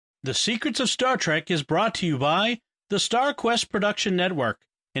The Secrets of Star Trek is brought to you by the Star Quest Production Network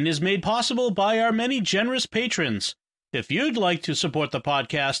and is made possible by our many generous patrons. If you'd like to support the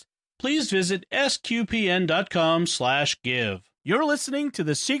podcast, please visit sqpn.com/give. You're listening to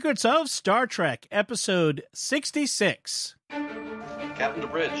The Secrets of Star Trek, episode 66. Captain to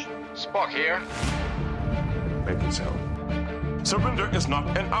bridge. Spock here. Make it so. Surrender is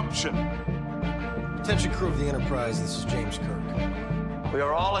not an option. Attention crew of the Enterprise, this is James Kirk. We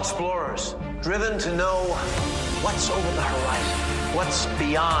are all explorers, driven to know what's over the horizon, what's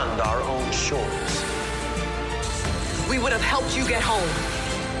beyond our own shores. We would have helped you get home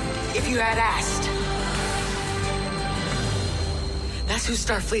if you had asked. That's who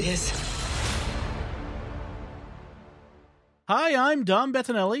Starfleet is. Hi, I'm Dom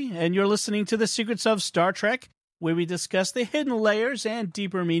Bettinelli, and you're listening to The Secrets of Star Trek, where we discuss the hidden layers and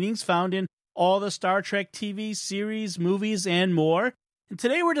deeper meanings found in all the Star Trek TV series, movies, and more. And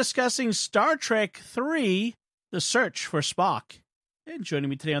today we're discussing Star Trek III, The Search for Spock. And joining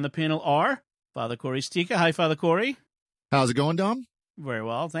me today on the panel are Father Corey Stika. Hi, Father Corey. How's it going, Dom? Very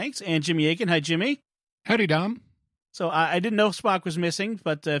well, thanks. And Jimmy Aiken. Hi, Jimmy. Howdy, Dom. So I didn't know Spock was missing,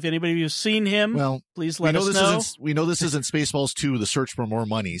 but if anybody of you has seen him, please let us know. We know this isn't Spaceballs 2, The Search for More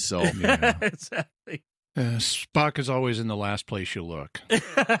Money, so. Yeah. Exactly. Spock is always in the last place you look.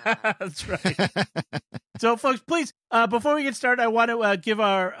 That's right. So, folks, please, before we get started, I want to give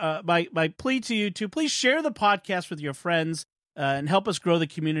our my plea to you to please share the podcast with your friends and help us grow the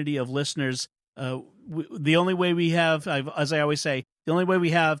community of listeners. The only way we have, as I always say, the only way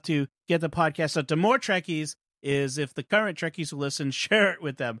we have to get the podcast out to more Trekkies is if the current Trekkies who listen share it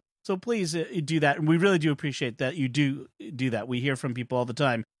with them. So please do that, and we really do appreciate that you do that. We hear from people all the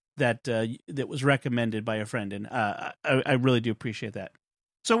time that was recommended by a friend, and I really do appreciate that.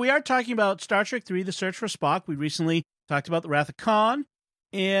 So we are talking about Star Trek III, The Search for Spock. We recently talked about The Wrath of Khan,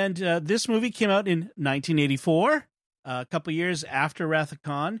 and this movie came out in 1984, a couple years after Wrath of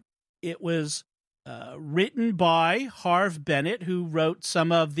Khan. It was written by Harve Bennett, who wrote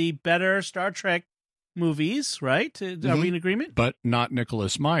some of the better Star Trek movies, right? Are we in agreement? But not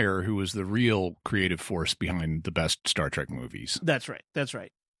Nicholas Meyer, who was the real creative force behind the best Star Trek movies. That's right.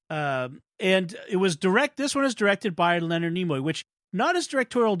 And it was this one is directed by Leonard Nimoy, which not his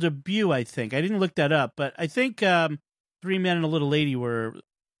directorial debut, I think. I didn't look that up, but I think Three Men and a Little Lady was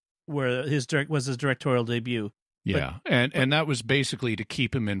his directorial debut. Yeah, and that was basically to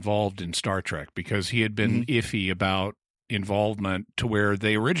keep him involved in Star Trek because he had been iffy about involvement to where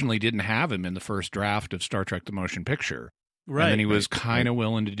they originally didn't have him in the first draft of Star Trek The Motion Picture. Right. And then he was kind of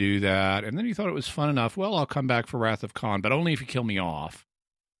willing to do that. And then he thought it was fun enough. Well, I'll come back for Wrath of Khan, but only if you kill me off.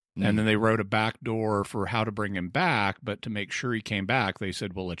 And then they wrote a back door for how to bring him back, but to make sure he came back, they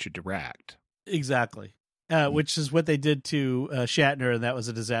said, we'll let you direct. Exactly. Which is what they did to Shatner, and that was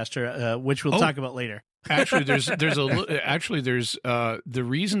a disaster, which we'll talk about later. Actually, there's the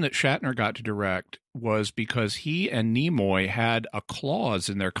reason that Shatner got to direct was because he and Nimoy had a clause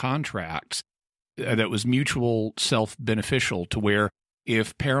in their contracts that was mutual self-beneficial to where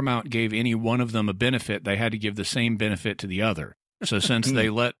if Paramount gave any one of them a benefit, they had to give the same benefit to the other. So since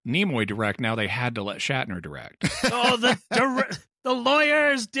they let Nimoy direct, now they had to let Shatner direct. Oh, the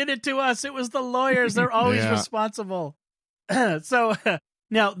lawyers did it to us. It was the lawyers. They're always responsible. So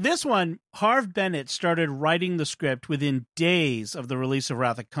now this one, Harve Bennett started writing the script within days of the release of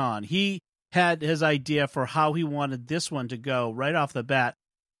Wrath of Khan. He had his idea for how he wanted this one to go right off the bat.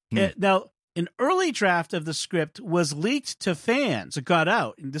 Now, an early draft of the script was leaked to fans. It got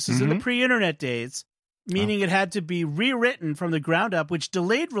out. And this is in the pre-internet days, meaning it had to be rewritten from the ground up, which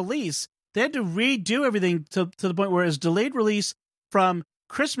delayed release. They had to redo everything to the point where it was delayed release from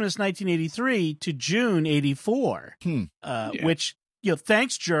Christmas 1983 to June 84, which,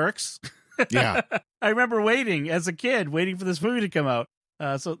 thanks, jerks. Yeah. I remember waiting as a kid, waiting for this movie to come out.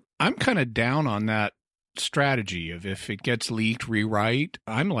 So I'm kind of down on that strategy of if it gets leaked, rewrite.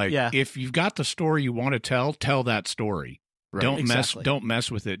 I'm like, if you've got the story you want to tell that story. Right. Don't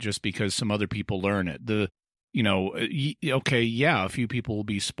mess with it just because some other people learn it. A few people will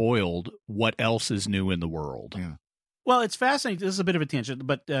be spoiled. What else is new in the world? Yeah. Well, it's fascinating. This is a bit of a tangent,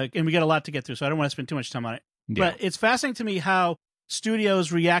 but and we got a lot to get through, so I don't want to spend too much time on it. Yeah. But it's fascinating to me how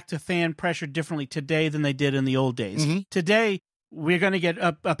studios react to fan pressure differently today than they did in the old days. Today, we're going to get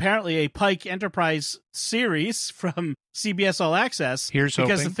apparently a Pike Enterprise series from CBS All Access because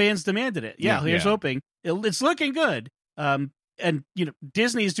hoping. The fans demanded it. Here's hoping. It's looking good. And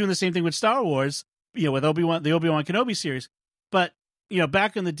Disney is doing the same thing with Star Wars, with the Obi-Wan Kenobi series. But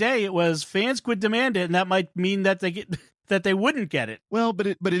back in the day, it was fans could demand it, and that might mean that they wouldn't get it. Well, but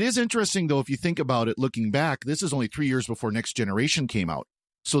it is interesting though if you think about it. Looking back, this is only 3 years before Next Generation came out.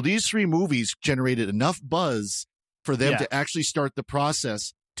 So these 3 movies generated enough buzz for them Yeah. to actually start the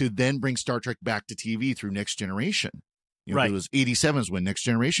process to then bring Star Trek back to TV through Next Generation. Right. It was 87 is when Next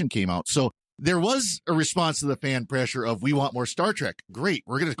Generation came out. So there was a response to the fan pressure of, we want more Star Trek. Great.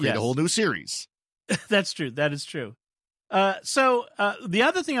 We're going to create Yes. a whole new series. That's true. That is true. So the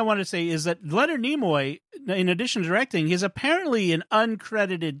other thing I want to say is that Leonard Nimoy, in addition to directing, he's apparently an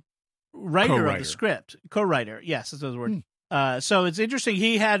uncredited writer of Co-writer. the script. Co-writer. Yes, that's the word. So it's interesting.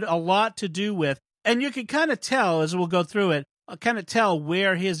 He had a lot to do with, and you can kind of tell, as we'll go through it, kind of tell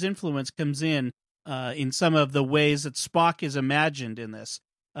where his influence comes in some of the ways that Spock is imagined in this,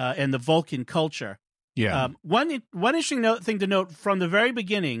 and the Vulcan culture. Yeah. One interesting thing to note from the very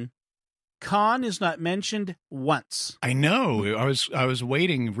beginning, Khan is not mentioned once. I know. I was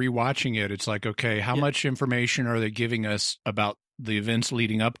waiting, rewatching it. It's like, okay, how Yeah. much information are they giving us about the events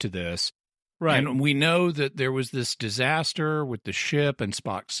leading up to this? Right. And we know that there was this disaster with the ship and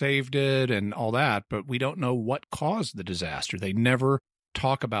Spock saved it and all that, but we don't know what caused the disaster. They never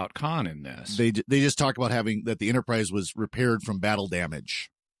talk about Khan in this. They just talk about that the Enterprise was repaired from battle damage.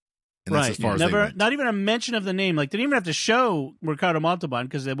 And that's as far as they Never, went. not even a mention of the name. Like, they didn't even have to show Ricardo Montalban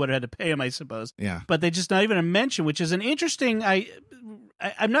because they would have had to pay him, I suppose. Yeah. But they just not even a mention, which is an interesting.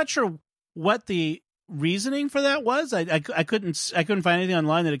 I'm not sure what the reasoning for that was. I couldn't find anything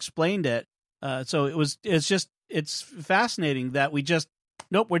online that explained it. So it's fascinating that we just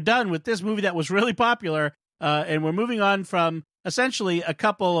we're done with this movie that was really popular, and we're moving on from essentially a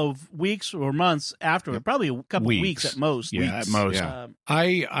couple of weeks or months afterward, probably a couple of weeks at most. Yeah, at most. Yeah.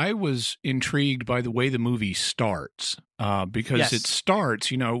 I was intrigued by the way the movie starts, because Yes. it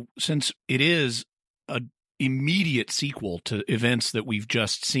starts, since it is an immediate sequel to events that we've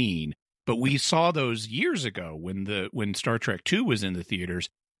just seen, but we saw those years ago when Star Trek II was in the theaters.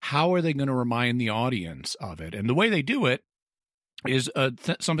 How are they going to remind the audience of it? And the way they do it is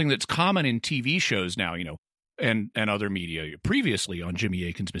something that's common in TV shows now, and other media previously on Jimmy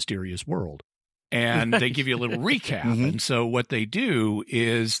Akin's Mysterious World. And they give you a little recap. Mhm. And so what they do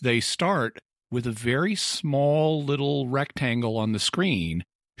is they start with a very small little rectangle on the screen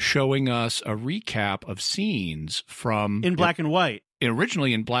showing us a recap of scenes from In black and white.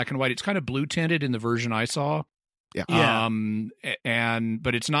 originally in black and white. It's kind of blue tinted in the version I saw. Yeah. Yeah.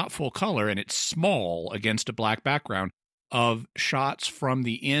 But it's not full color, and it's small against a black background of shots from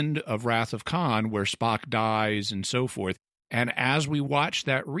the end of Wrath of Khan where Spock dies and so forth. And as we watch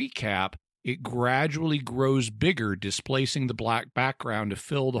that recap, it gradually grows bigger, displacing the black background to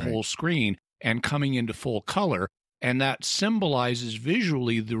fill the whole screen and coming into full color. And that symbolizes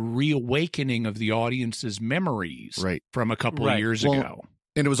visually the reawakening of the audience's memories from a couple of years ago.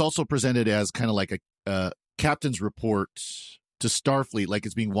 And it was also presented as kind of like a captain's report to Starfleet, like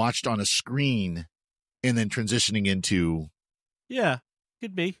it's being watched on a screen and then transitioning into. Yeah,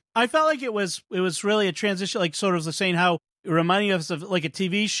 could be. I felt like it was really a transition, like sort of saying how reminding us of like a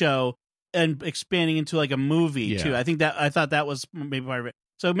TV show and expanding into like a movie too. I thought that was maybe part of it.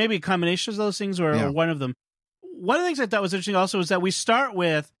 So maybe a combination of those things or one of them. One of the things I thought was interesting also is that we start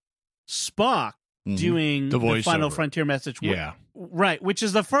with Spock doing the Final Frontier message. Yeah. Right, which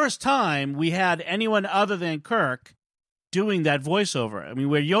is the first time we had anyone other than Kirk doing that voiceover. I mean,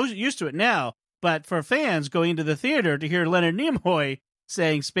 we're used to it now, but for fans going into the theater to hear Leonard Nimoy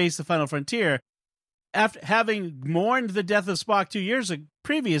saying Space, the Final Frontier, after having mourned the death of Spock 2 years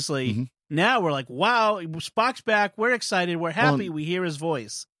previously, now we're like, wow, Spock's back. We're excited. We're happy. We hear his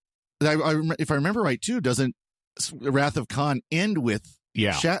voice. If I remember right, too, doesn't Wrath of Khan end with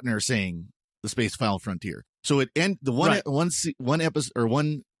Shatner saying the Space Final Frontier? So one episode or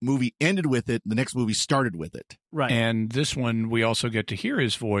one movie ended with it. The next movie started with it. Right. And this one, we also get to hear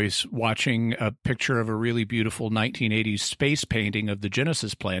his voice watching a picture of a really beautiful 1980s space painting of the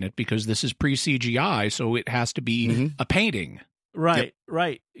Genesis planet, because this is pre-CGI, so it has to be a painting. Right.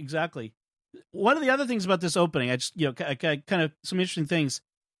 Right. Exactly. One of the other things about this opening, I just, kind of some interesting things.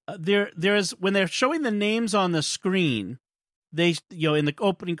 There is, when they're showing the names on the screen, they, in the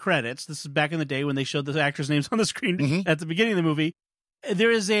opening credits, this is back in the day when they showed the actors' names on the screen at the beginning of the movie,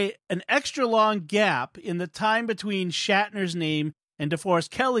 there is an extra long gap in the time between Shatner's name and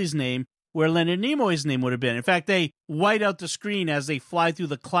DeForest Kelley's name where Leonard Nimoy's name would have been. In fact, they white out the screen as they fly through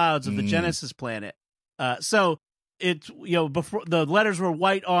the clouds of the Genesis planet. So it, before the letters were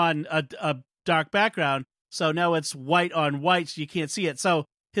white on a dark background, so now it's white on white, so you can't see it. So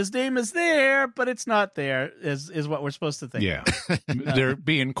his name is there, but it's not there, is what we're supposed to think. Yeah. They're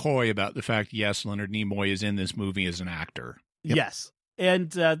being coy about the fact, yes, Leonard Nimoy is in this movie as an actor. Yes. And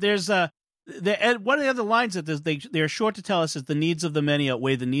there's one of the other lines that they're short to tell us is the needs of the many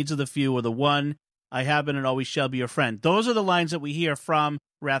outweigh the needs of the few, or the one I have been and always shall be your friend. Those are the lines that we hear from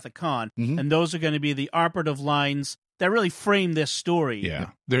Wrath of Khan, and those are going to be the operative lines that really frame this story.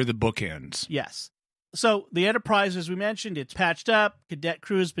 Yeah, they're the bookends. Yes. So the Enterprise, as we mentioned, it's patched up. Cadet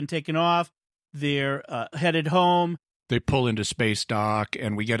crew's been taken off. They're headed home. They pull into space dock,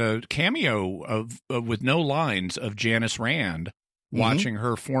 and we get a cameo of with no lines of Janice Rand watching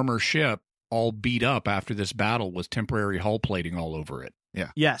her former ship all beat up after this battle with temporary hull plating all over it. Yeah.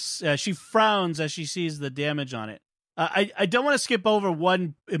 Yes. She frowns as she sees the damage on it. I don't want to skip over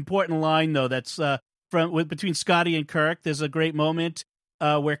one important line, though, that's between Scotty and Kirk. There's a great moment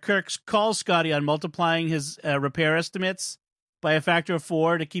where Kirk calls Scotty on multiplying his repair estimates by a factor of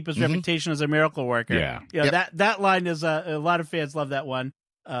 4 to keep his reputation as a miracle worker. Yeah. That line is a lot of fans love that one.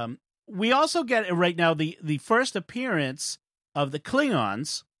 We also get right now the first appearance of the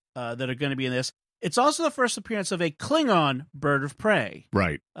Klingons that are going to be in this. It's also the first appearance of a Klingon bird of prey.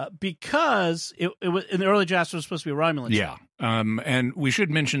 Right. Because it was in the early drafts, it was supposed to be a Romulan. Yeah. And we should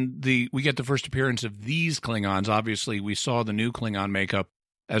mention we get the first appearance of these Klingons. Obviously, we saw the new Klingon makeup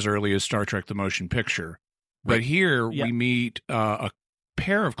as early as Star Trek: The Motion Picture. But here we meet a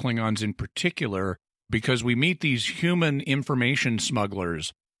pair of Klingons in particular, because we meet these human information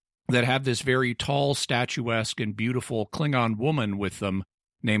smugglers that have this very tall, statuesque, and beautiful Klingon woman with them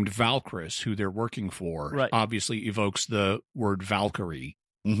named Valkyris, who they're working for. Right. Obviously evokes the word Valkyrie.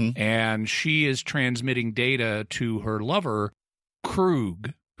 And she is transmitting data to her lover,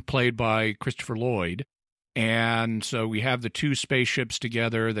 Krug, played by Christopher Lloyd. And so we have the two spaceships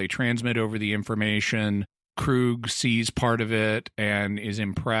together. They transmit over the information. Krug sees part of it and is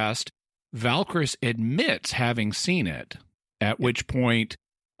impressed. Valkyris admits having seen it, at which point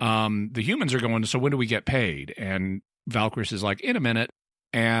the humans are going, so when do we get paid? And Valkyris is like, in a minute.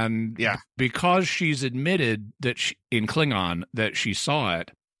 And because she's admitted that in Klingon that she saw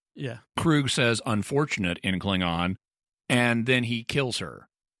it, Krug says unfortunate in Klingon, and then he kills her.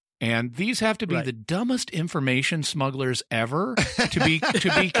 And these have to be the dumbest information smugglers ever to be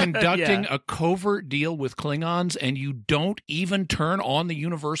conducting a covert deal with Klingons, and you don't even turn on the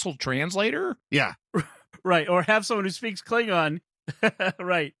universal translator? Yeah. Right. Or have someone who speaks Klingon.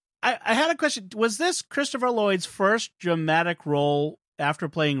 Right. I had a question. Was this Christopher Lloyd's first dramatic role after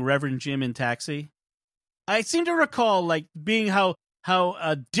playing Reverend Jim in Taxi? I seem to recall like being how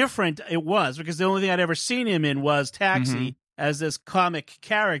different it was, because the only thing I'd ever seen him in was Taxi. As this comic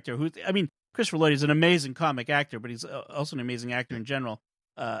character Christopher Lloyd is an amazing comic actor, but he's also an amazing actor in general.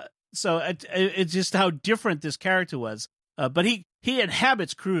 So it's just how different this character was. But he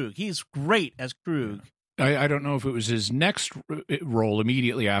inhabits Krug. He's great as Krug. I don't know if it was his next role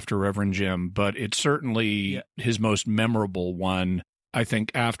immediately after Reverend Jim, but it's certainly his most memorable one, I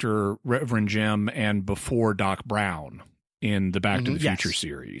think, after Reverend Jim and before Doc Brown in the Back to the Future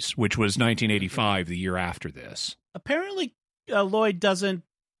series, which was 1985, the year after this. Apparently, Lloyd doesn't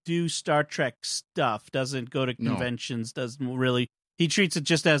do Star Trek stuff, doesn't go to conventions, doesn't really. He treats it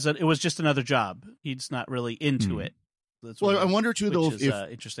just as it was just another job. He's not really into it. Well, I wonder too, though, if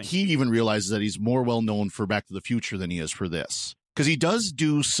interesting. He even realizes that he's more well known for Back to the Future than he is for this, because he does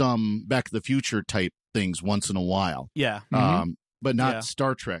do some Back to the Future type things once in a while. Yeah, but not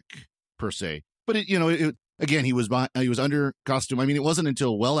Star Trek per se. But again, he was under costume. I mean, it wasn't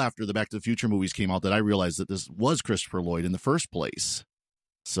until well after the Back to the Future movies came out that I realized that this was Christopher Lloyd in the first place.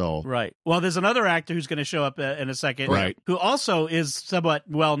 So right. Well, there's another actor who's going to show up in a second, right, who also is somewhat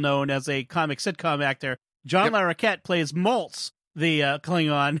well known as a comic sitcom actor. John Larroquette plays Maltz, the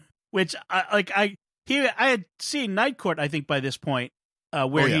Klingon, which I had seen Night Court, I think, by this point,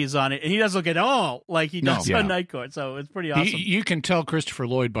 where he's on it, and he doesn't look at all like he does on Night Court, so it's pretty awesome. You can tell Christopher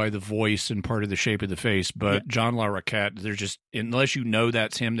Lloyd by the voice and part of the shape of the face, but John Larroquette, there's just, unless you know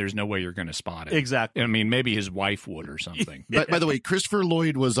that's him, there's no way you're going to spot it. Exactly. I mean, maybe his wife would or something. But by the way, Christopher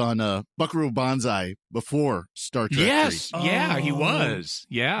Lloyd was on Buckaroo Banzai before Star Trek. Yes, he was.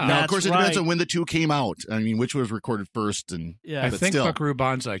 Yeah. Now, of course, it depends on when the two came out. I mean, which was recorded first, and I think Buckaroo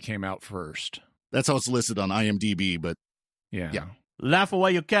Banzai came out first. That's how it's listed on IMDb, but yeah. Laugh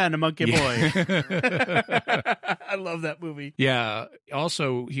away you can, Monkey Boy. I love that movie. Yeah.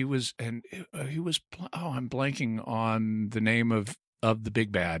 Also, I'm blanking on the name of the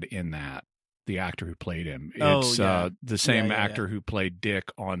big bad in that. The actor who played him. It's the same actor who played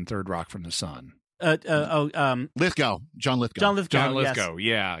Dick on Third Rock from the Sun. Lithgow. John Lithgow. John Lithgow.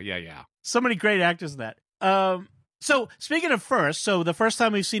 Yes. Yeah. So many great actors in that. So speaking of the first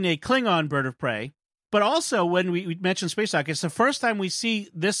time we've seen a Klingon bird of prey, but also when we mentioned Space Dock, it's the first time we see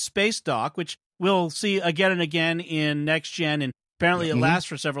this Space Dock, which we'll see again and again in Next Gen, and apparently it lasts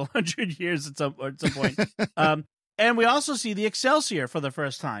for several hundred years at some point. And we also see the Excelsior for the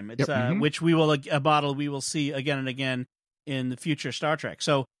first time. It's which we will a bottle we will see again and again in the future Star Trek.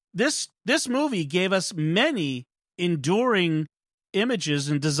 So this movie gave us many enduring images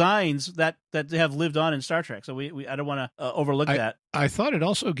and designs that have lived on in Star Trek. So we I don't want to overlook that. I thought it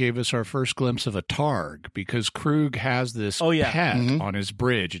also gave us our first glimpse of a Targ, because Krug has this pet on his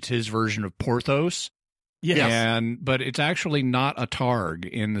bridge. It's his version of Porthos. Yes. But it's actually not a Targ.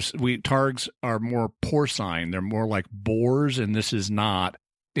 Targs are more porcine. They're more like boars, and this is not.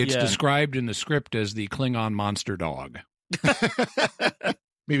 It's described in the script as the Klingon monster dog.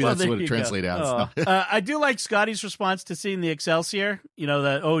 Maybe that's what it translates as. I do like Scotty's response to seeing the Excelsior. You know,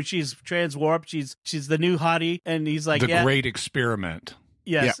 that, she's transwarped. She's the new hottie. And he's like, the great experiment.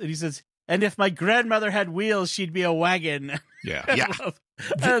 Yes. Yeah. And he says, and if my grandmother had wheels, she'd be a wagon. Yeah.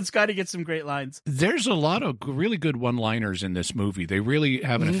 And Scotty gets some great lines. There's a lot of really good one-liners in this movie. They really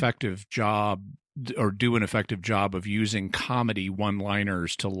have an effective job, or do an effective job of using comedy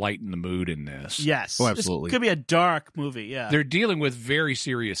one-liners to lighten the mood in this. Yes. Oh, absolutely. This could be a dark movie, yeah. They're dealing with very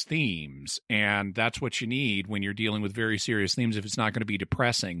serious themes, and that's what you need when you're dealing with very serious themes. If it's not going to be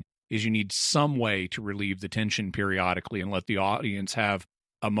depressing, is you need some way to relieve the tension periodically and let the audience have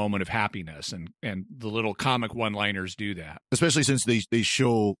a moment of happiness, and the little comic one-liners do that. Especially since they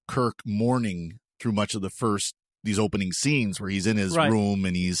show Kirk mourning through much of these opening scenes where he's in his room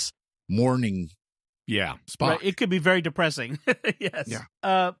and he's mourning. Yeah, Spock. Right. It could be very depressing. Yes.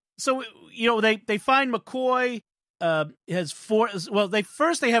 Yeah. So they find McCoy has four. Well, they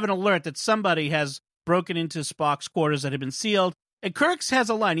have an alert that somebody has broken into Spock's quarters that had been sealed. And Kirk has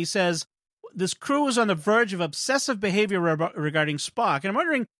a line. He says, "This crew is on the verge of obsessive behavior regarding Spock." And I'm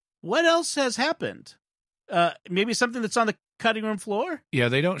wondering what else has happened. Maybe something that's on the cutting room floor. Yeah,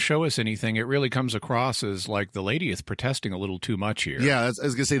 they don't show us anything. It really comes across as like the lady is protesting a little too much here. Yeah, I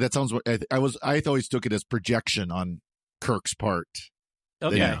was gonna say that sounds. I always took it as projection on Kirk's part.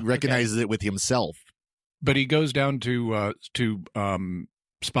 Okay, that he recognizes it with himself. But he goes down to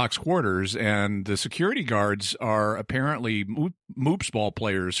Spock's quarters, and the security guards are apparently Moops ball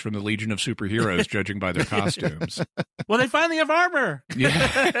players from the Legion of Superheroes, judging by their costumes. Well, they finally have armor.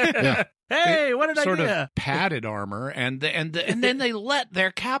 Yeah. Hey, what an sort idea! Of padded armor, and then they let their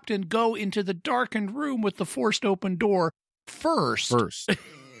captain go into the darkened room with the forced open door first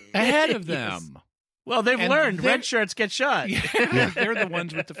ahead of them. Yes. Well, they've learned red shirts get shot. Yeah, they're the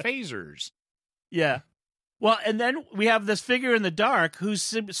ones with the phasers. Yeah. Well, and then we have this figure in the dark who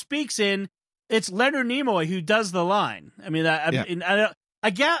speaks in. It's Leonard Nimoy who does the line. I mean, I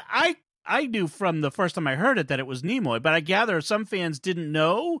knew from the first time I heard it that it was Nimoy, but I gather some fans didn't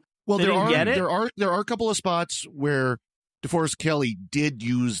know. Well, there are a couple of spots where DeForest Kelley did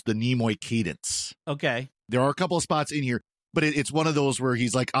use the Nimoy cadence. Okay. There are a couple of spots in here, but it's one of those where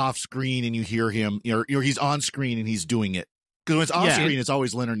he's like off screen and you hear him, or he's on screen and he's doing it. Because when it's off screen, it's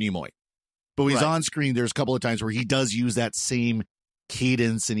always Leonard Nimoy. But when he's on screen, there's a couple of times where he does use that same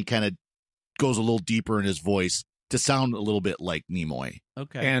cadence and he kind of goes a little deeper in his voice to sound a little bit like Nimoy.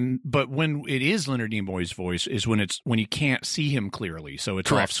 Okay. But when it is Leonard Nimoy's voice is when you can't see him clearly, so it's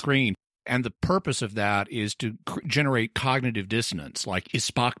off screen. And the purpose of that is to generate cognitive dissonance. Like, is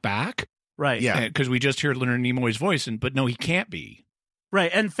Spock back? Right. Yeah. Because we just heard Leonard Nimoy's voice, but no, he can't be.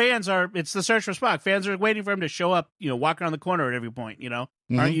 Right. And it's the search for Spock. Fans are waiting for him to show up, walk around the corner at every point,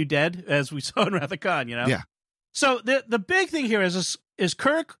 Aren't you dead? As we saw in Wrath of Khan, Yeah. So the big thing here is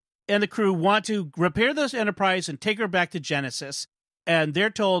Kirk and the crew want to repair this Enterprise and take her back to Genesis. And they're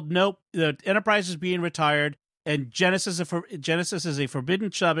told, nope, the Enterprise is being retired, and Genesis is a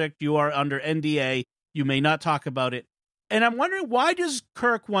forbidden subject. You are under NDA. You may not talk about it. And I'm wondering, why does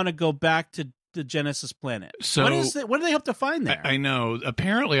Kirk want to go back to the Genesis planet? So what do they hope to find there? I know.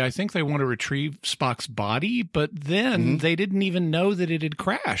 Apparently, I think they want to retrieve Spock's body, but then they didn't even know that it had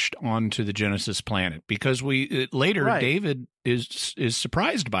crashed onto the Genesis planet, because later David is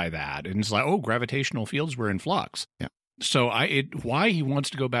surprised by that and is like, "Oh, gravitational fields were in flux." Yeah. So why he wants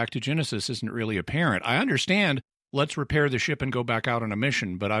to go back to Genesis isn't really apparent. I understand. Let's repair the ship and go back out on a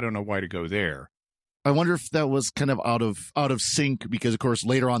mission, but I don't know why to go there. I wonder if that was kind of out of sync, because of course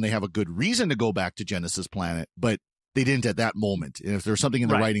later on they have a good reason to go back to Genesis planet, but they didn't at that moment. And if there's something in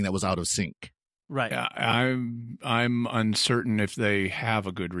the writing that was out of sync. Right. I'm uncertain if they have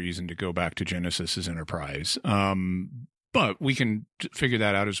a good reason to go back to Genesis as Enterprise. But we can figure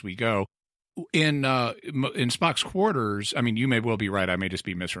that out as we go. In Spock's quarters, I mean, you may well be right. I may just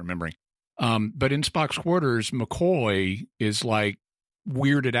be misremembering. But in Spock's quarters, McCoy is like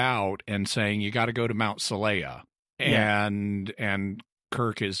weirded out and saying, "You got to go to Mount Saleya." And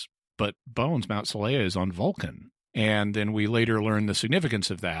Kirk is, "But Bones, Mount Saleya is on Vulcan." And then we later learn the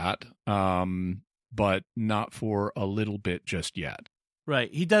significance of that. but not for a little bit just yet.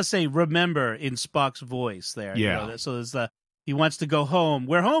 Right. He does say "remember" in Spock's voice there. Yeah. So there's he wants to go home.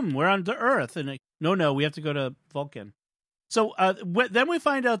 We're home. We're on the Earth. And no, we have to go to Vulcan. So then we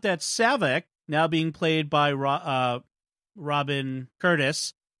find out that Saavik, now being played by Robin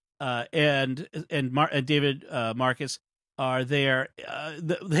Curtis and David Marcus, are there.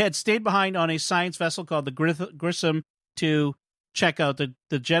 They had stayed behind on a science vessel called the Grissom to check out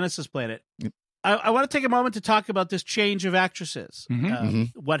the Genesis planet. Yep. I want to take a moment to talk about this change of actresses.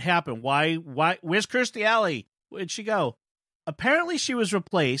 What happened? Why? Where's Kirstie Alley? Where'd she go? Apparently, she was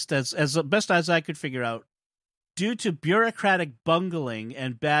replaced, as best as I could figure out, due to bureaucratic bungling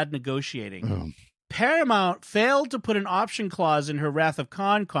and bad negotiating. Oh. Paramount failed to put an option clause in her Wrath of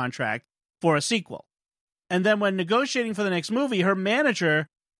Khan contract for a sequel. And then when negotiating for the next movie, her manager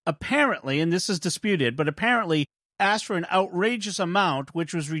apparently, and this is disputed, but apparently asked for an outrageous amount,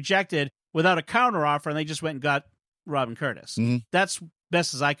 which was rejected without a counteroffer, and they just went and got Robin Curtis. That's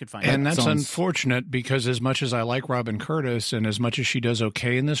best as I could find. And that's unfortunate, because as much as I like Robin Curtis and as much as she does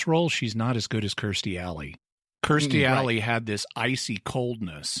okay in this role, she's not as good as Kirstie Alley. Kirstie Alley had this icy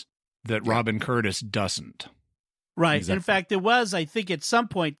coldness that Robin Curtis doesn't. Right. Exactly. In fact, there was, I think, at some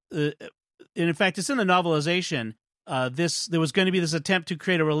point, and in fact, it's in the novelization, there was going to be this attempt to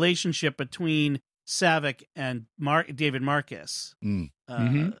create a relationship between Saavik and David Marcus,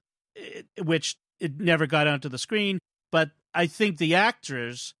 which it never got onto the screen, but I think the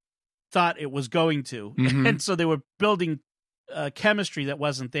actors thought it was going to, and so they were building chemistry that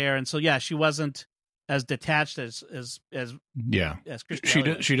wasn't there, and so she wasn't as detached as Kirstie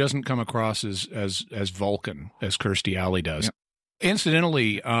Alley. She doesn't come across as Vulcan as Kirstie Alley does. Yep.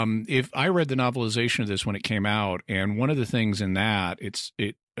 Incidentally, if I read the novelization of this when it came out, and one of the things in that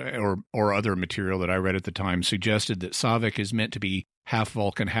or other material that I read at the time suggested that Saavik is meant to be half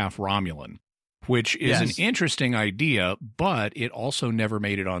Vulcan, half Romulan, which is an interesting idea, but it also never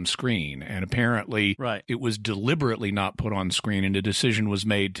made it on screen. And apparently it was deliberately not put on screen, and a decision was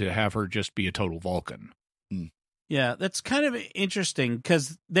made to have her just be a total Vulcan. Yeah, that's kind of interesting,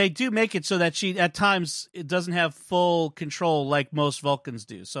 because they do make it so that she, at times, it doesn't have full control like most Vulcans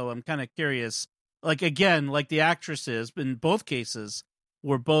do. So I'm kind of curious. Like, again, like the actresses, in both cases,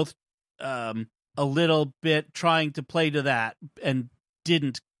 were both a little bit trying to play to that and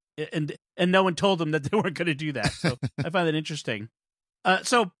didn't. And no one told them that they weren't going to do that. So I find that interesting.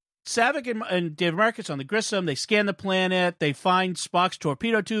 So Saavik and David Marcus on the Grissom, they scan the planet, they find Spock's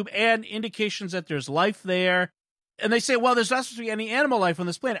torpedo tube and indications that there's life there. And they say, well, there's not supposed to be any animal life on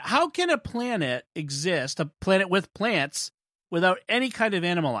this planet. How can a planet exist, a planet with plants, without any kind of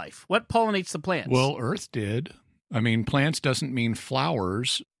animal life? What pollinates the plants? Well, Earth did. I mean, plants doesn't mean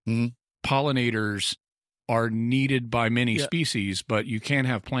flowers. Pollinators are needed by many species, but you can't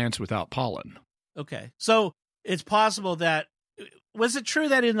have plants without pollen. Okay. So it's possible that, was it true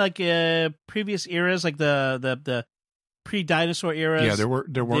that in like previous eras, like the pre-dinosaur eras, there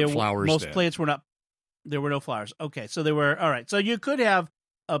weren't flowers. Most then. plants were not. There were no flowers. Okay, so they were all right. So you could have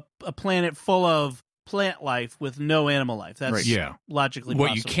a planet full of plant life with no animal life. That's logically what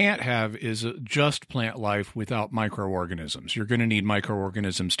possible. you can't have is just plant life without microorganisms. You're going to need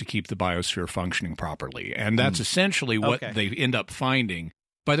microorganisms to keep the biosphere functioning properly, and that's essentially what they end up finding.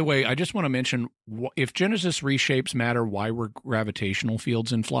 By the way, I just want to mention, if Genesis reshapes matter, why were gravitational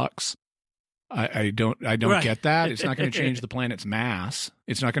fields in flux? I don't get that. It's not going to change the planet's mass.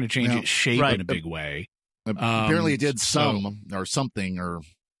 It's not going to change its shape in a big way. Apparently, it did or something or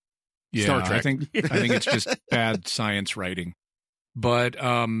Star Trek. I think it's just bad science writing. But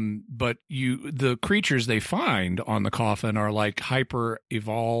the creatures they find on the coffin are like hyper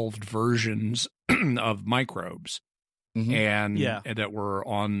evolved versions of microbes, and that were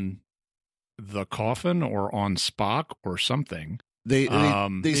on the coffin or on Spock or something. They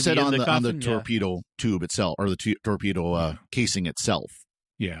said on the torpedo tube itself, or the torpedo casing itself.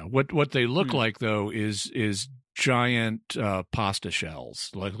 Yeah, what they look like though is giant pasta shells.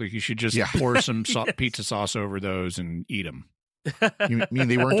 Like you should just pour some pizza sauce over those and eat them. You mean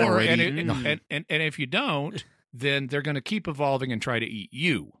they weren't already? And if you don't, then they're going to keep evolving and try to eat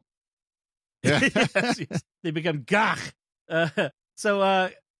you. Yes. They become gach.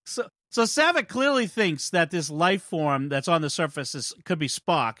 So Saavik clearly thinks that this life form that's on the surface could be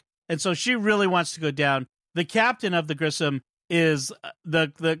Spock, and so she really wants to go down. The captain of the Grissom is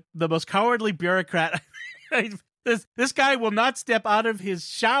the most cowardly bureaucrat. This guy will not step out of his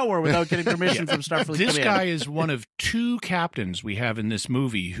shower without getting permission from Starfleet This Command. guy is one of two captains we have in this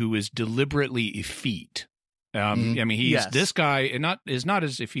movie who is deliberately effete. I mean, this guy is not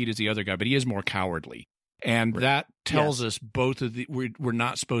as effete as the other guy, but he is more cowardly. And that tells us both of we're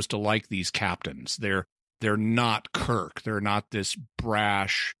not supposed to like these captains. They're not Kirk. They're not this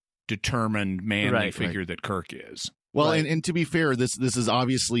brash, determined, manly figure that Kirk is. Well, and to be fair, this is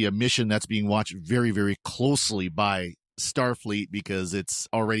obviously a mission that's being watched very, very closely by Starfleet because it's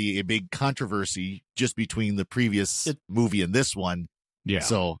already a big controversy just between the previous movie and this one. Yeah.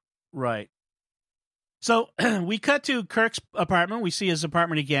 So So we cut to Kirk's apartment. We see his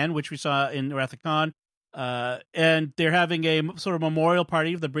apartment again, which we saw in Wrath of Khan. And they're having a sort of memorial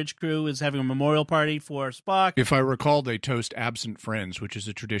party. The bridge crew is having a memorial party for Spock. If I recall, they toast absent friends, which is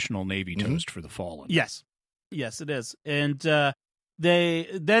a traditional Navy toast for the fallen. Yes, it is. And they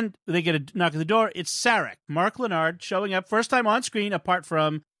get a knock at the door. It's Sarek, Mark Lenard, showing up first time on screen apart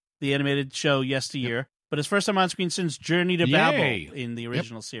from the animated show Yesteryear, but his first time on screen since Journey to Babel in the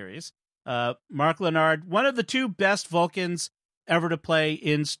original series. Mark Lenard, one of the two best Vulcans ever to play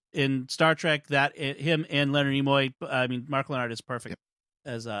in Star Trek. Him and Leonard Nimoy. I mean, Mark Lenard is perfect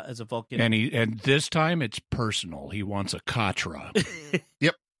as a Vulcan. And this time it's personal. He wants a Katra.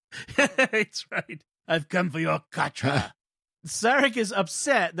 Yep, that's right. I've come for your Katra. Sarek is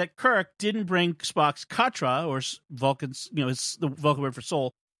upset that Kirk didn't bring Spock's Katra, or Vulcan's, it's the Vulcan word for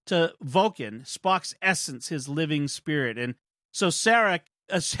soul, to Vulcan, Spock's essence, his living spirit. And so Sarek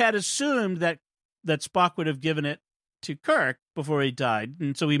had assumed that Spock would have given it to Kirk before he died.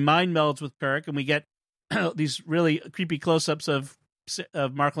 And so he mind melds with Kirk, and we get these really creepy close-ups of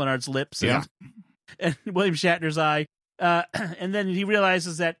Mark Lenard's lips and William Shatner's eye. And then he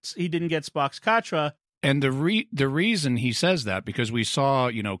realizes that he didn't get Spock's Katra. And the reason he says that, because we saw,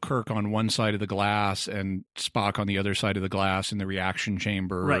 Kirk on one side of the glass and Spock on the other side of the glass in the reaction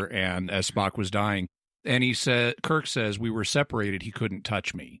chamber, and as Spock was dying. And Kirk says, we were separated, he couldn't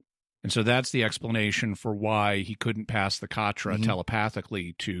touch me. And so that's the explanation for why he couldn't pass the Katra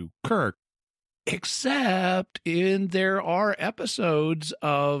telepathically to Kirk. Except there are episodes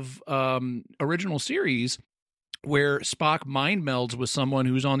of original series where Spock mind melds with someone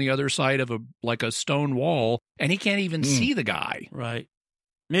who's on the other side of a stone wall, and he can't even see the guy. Right.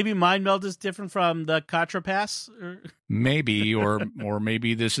 Maybe mind meld is different from the Katra pass? Maybe, or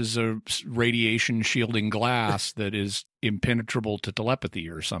maybe this is a radiation shielding glass that is impenetrable to telepathy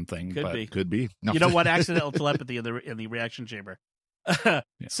or something. Could be. No. You know what? Accidental telepathy in the reaction chamber.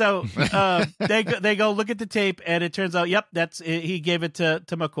 So they go look at the tape, and it turns out, he gave it to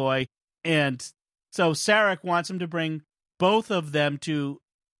McCoy, and so Sarek wants him to bring both of them to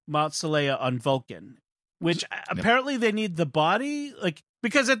Mount Seleia on Vulcan, which apparently they need the body,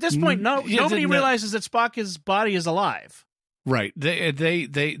 because at this point, nobody realizes that Spock's body is alive. Right.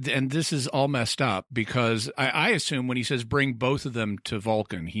 They and this is all messed up because I assume when he says bring both of them to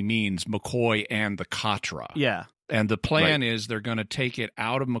Vulcan, he means McCoy and the Katra. Yeah. And the plan is they're going to take it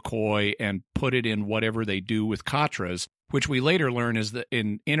out of McCoy and put it in whatever they do with Katras, which we later learn is that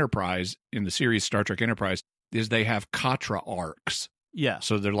in Enterprise, in the series Star Trek Enterprise, is they have Katra arcs. Yeah.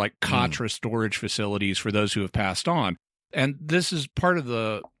 So they're like Katra storage facilities for those who have passed on. And this is part of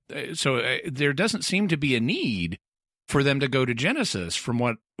there doesn't seem to be a need for them to go to Genesis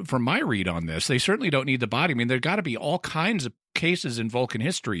from my read on this. They certainly don't need the body. I mean, there's got to be all kinds of cases in Vulcan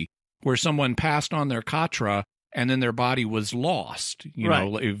history where someone passed on their Katra and then their body was lost,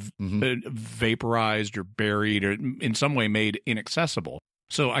 vaporized or buried or in some way made inaccessible.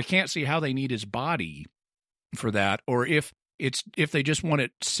 So I can't see how they need his body for that. Or if they just want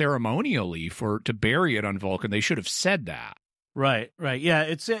it ceremonially to bury it on Vulcan, they should have said that. Right. Yeah.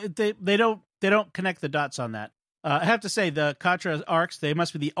 It's they don't connect the dots on that. I have to say the Katra arcs, they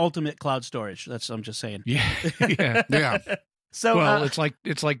must be the ultimate cloud storage. I'm just saying. Yeah. So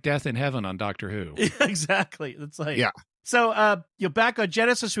it's like Death in Heaven on Doctor Who. Exactly. It's So back on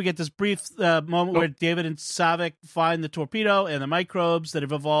Genesis, we get this brief moment where David and Saavik find the torpedo and the microbes that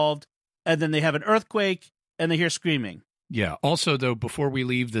have evolved, and then they have an earthquake and they hear screaming. Yeah. Also, though, before we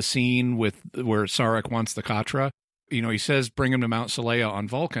leave the scene where Sarek wants the Katra, he says bring him to Mount Seleia on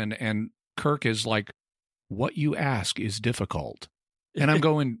Vulcan, and Kirk is like, "What you ask is difficult." And I'm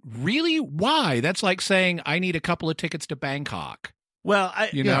going, really? Why? That's like saying I need a couple of tickets to Bangkok. Well,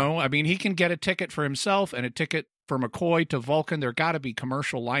 I mean, he can get a ticket for himself and a ticket for McCoy to Vulcan. There got to be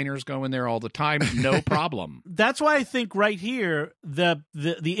commercial liners going there all the time. No problem. That's why I think right here, the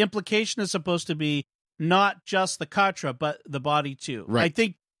implication is supposed to be not just the Katra, but the body too. Right. I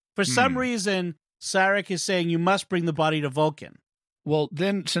think for some reason, Sarek is saying you must bring the body to Vulcan. Well,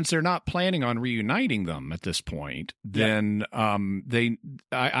 then, since they're not planning on reuniting them at this point, then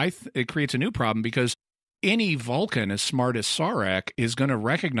it creates a new problem because any Vulcan as smart as Sarek is going to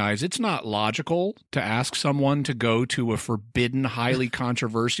recognize it's not logical to ask someone to go to a forbidden, highly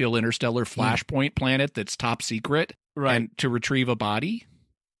controversial interstellar flashpoint planet that's top secret and to retrieve a body.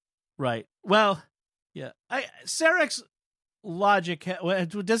 Right. Well, yeah. Sarek's logic,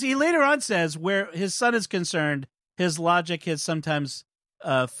 does he later on says where his son is concerned, his logic has sometimes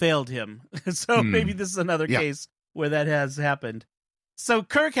failed him. So maybe this is another case where that has happened. So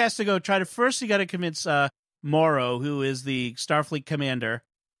Kirk has to go first you got to convince Morrow, who is the Starfleet commander,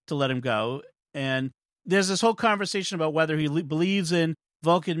 to let him go. And there's this whole conversation about whether he believes in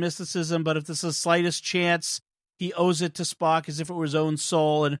Vulcan mysticism, but if there's the slightest chance, he owes it to Spock as if it were his own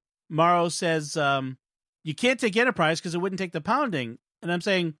soul. And Morrow says, you can't take Enterprise because it wouldn't take the pounding. And I'm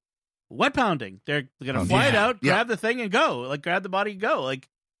saying, what pounding? They're going to fly it out, grab the thing and go. Like, grab the body and go. Like,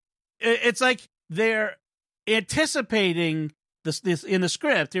 it's like they're anticipating this in the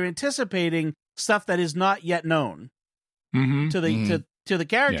script. They're anticipating stuff that is not yet known to the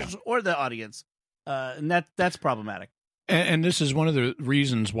characters or the audience. And that's problematic. And this is one of the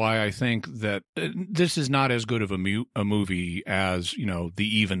reasons why I think that this is not as good of a movie as, the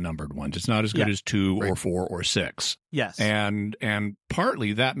even numbered ones. It's not as good as 2 or 4 or 6. Yes. And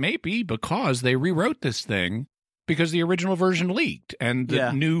partly that may be because they rewrote this thing because the original version leaked, and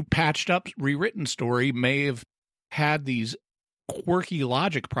the new patched up rewritten story may have had these quirky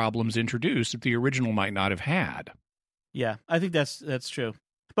logic problems introduced that the original might not have had. Yeah, I think that's true.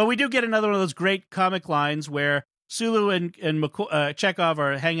 But we do get another one of those great comic lines where Sulu and Chekhov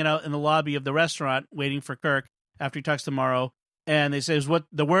are hanging out in the lobby of the restaurant waiting for Kirk after he talks to Morrow. And they says, "What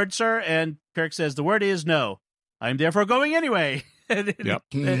the word, sir?" And Kirk says, "The word is no. I'm therefore going anyway." and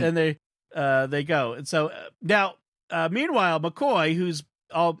they go. And so now, meanwhile, McCoy, who's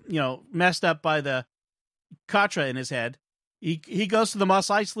all messed up by the Katra in his head, he goes to the Mos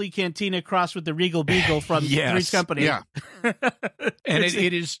Eisley Cantina across with the Regal Beagle from Three's Company. Yeah. And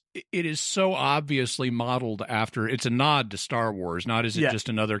it is so obviously modeled after, it's a nod to Star Wars, not is it just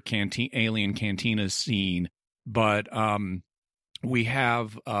another alien cantina scene, but we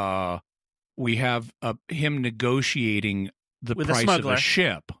have him negotiating the with price of a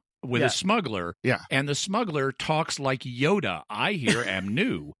ship with a smuggler. Yeah. And the smuggler talks like Yoda. I here am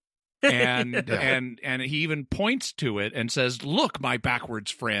new. And and he even points to it and says, "Look, my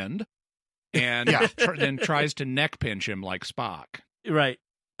backwards friend," and then tries to neck pinch him like Spock. Right.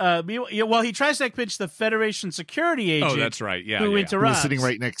 Well, he tries to neck pinch the Federation security agent. Oh, that's right. Yeah, who interrupts. Who's sitting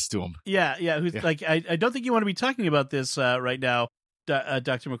right next to him. Yeah. Who's like, I don't think you want to be talking about this right now,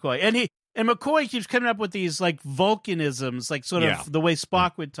 Dr. McCoy. And McCoy keeps coming up with these like Vulcanisms, like sort of the way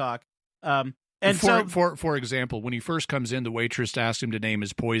Spock would talk. And for example, when he first comes in, the waitress asks him to name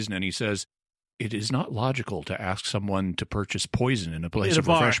his poison, and he says, "It is not logical to ask someone to purchase poison in a place of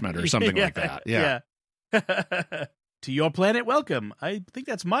refreshment," or something like that. Yeah. To your planet, welcome. I think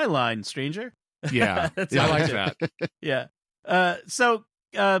that's my line, stranger. Yeah, I like that. Yeah. So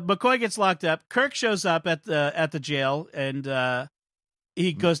McCoy gets locked up. Kirk shows up at the jail, and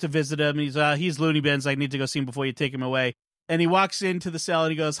he goes to visit him. He's loony bins. I need to go see him before you take him away. And he walks into the cell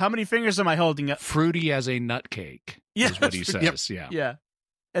and he goes, "How many fingers am I holding up?" Fruity as a nutcake is what he says. Yep. Yeah.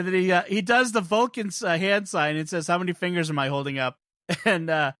 And then he does the Vulcan's hand sign and says, "How many fingers am I holding up?" And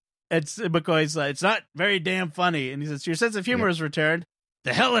McCoy's it's not very damn funny. And he says, "Your sense of humor has returned."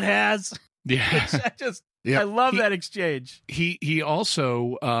 The hell it has. Yeah. I love that exchange. He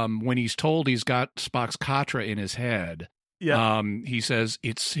also, when he's told he's got Spock's Katra in his head, he says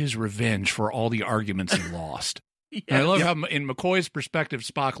it's his revenge for all the arguments he lost. Yeah. I love how, in McCoy's perspective,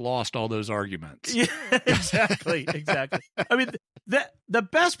 Spock lost all those arguments. Yeah, exactly. I mean, the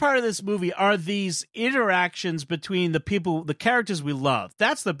best part of this movie are these interactions between the characters we love.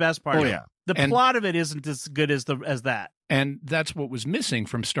 That's the best part. The plot of it isn't as good as that. And that's what was missing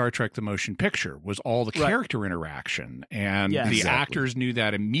from Star Trek: The Motion Picture, was all the character interaction. And the actors knew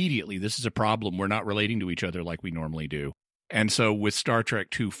that immediately. This is a problem. We're not relating to each other like we normally do. And so with Star Trek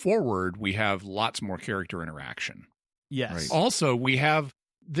 2 Forward, we have lots more character interaction. Yes. Right. Also, we have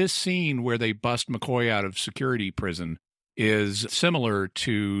this scene where they bust McCoy out of security prison is similar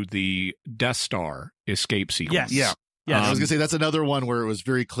to the Death Star escape sequence. Yes. Yeah. I was going to say, that's another one where it was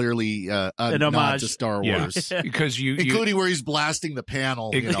very clearly a nod to Star Wars. Because including where he's blasting the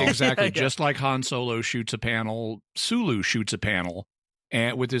panel. Exactly. Just like Han Solo shoots a panel, Sulu shoots a panel,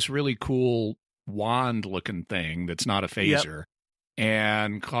 and with this really cool wand looking thing that's not a phaser,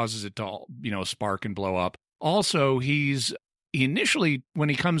 and causes it to spark and blow up. Also, he initially, when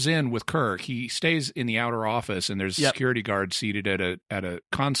he comes in with Kirk, he stays in the outer office, and there's a security guard seated at a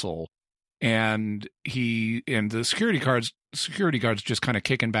console, and the security security guard's just kind of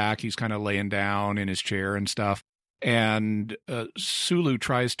kicking back. He's kind of laying down in his chair and stuff. And Sulu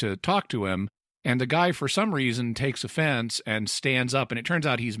tries to talk to him. And the guy, for some reason, takes offense and stands up. And it turns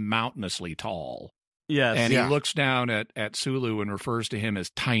out he's mountainously tall. Yes. And he looks down at Sulu and refers to him as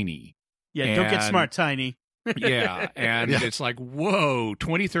tiny. Yeah, don't get smart, Tiny. Yeah, and it's like, whoa,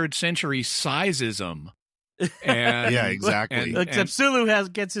 23rd century sizeism. And, yeah, exactly. Except Sulu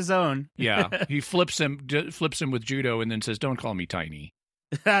gets his own. Yeah, he flips him with judo and then says, "Don't call me tiny."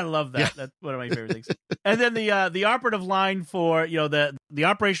 I love that. Yeah. That's one of my favorite things. And then the operative line for the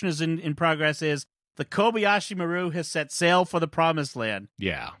operation is in progress is the Kobayashi Maru has set sail for the promised land.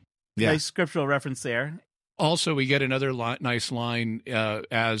 Yeah. Nice scriptural reference there. Also, we get another nice line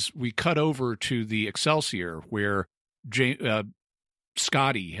as we cut over to the Excelsior, where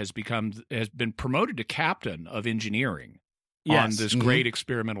Scotty has been promoted to captain of engineering on this great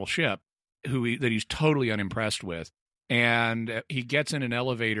experimental ship, that he's totally unimpressed with, and he gets in an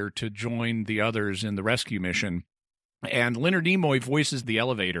elevator to join the others in the rescue mission. And Leonard Nimoy voices the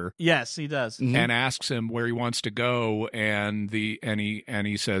elevator. Yes, he does, and asks him where he wants to go, and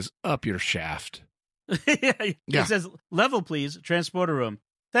he says, "Up your shaft." He says, "Level, please, transporter room.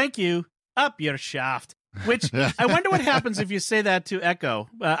 Thank you. Up your shaft." Which I wonder what happens if you say that to Echo.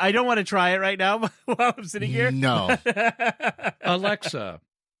 I don't want to try it right now while I'm sitting here. No. Alexa,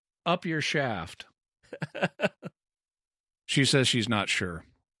 up your shaft. She says she's not sure.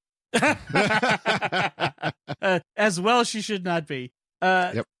 As well, she should not be.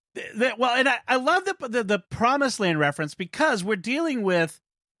 Yep. And I love the Promised Land reference because we're dealing with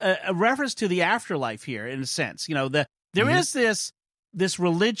a reference to the afterlife here, in a sense. There is this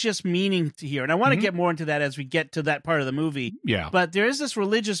religious meaning to here, and I want to get more into that as we get to that part of the movie. Yeah. But there is this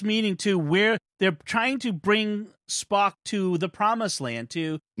religious meaning to where they're trying to bring Spock to the Promised Land,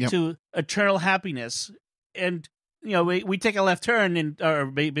 to eternal happiness, and we take a left turn or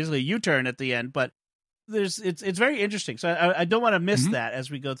basically a U-turn at the end, but it's very interesting. So I don't want to miss that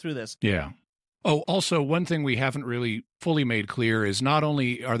as we go through this. Yeah. Oh, also, one thing we haven't really fully made clear is not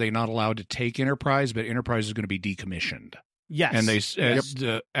only are they not allowed to take Enterprise, but Enterprise is going to be decommissioned. Yes. And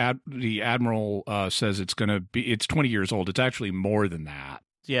the Admiral says it's 20 years old. It's actually more than that.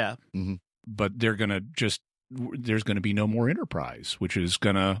 Yeah. Mm-hmm. But they're going to there's going to be no more Enterprise, which is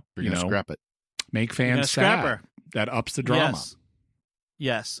going to, scrap it. Make fans sad. That ups the drama.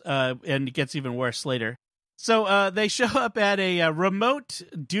 Yes. And it gets even worse later. So they show up at a remote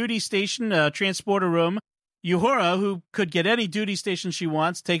duty station, transporter room. Uhura, who could get any duty station she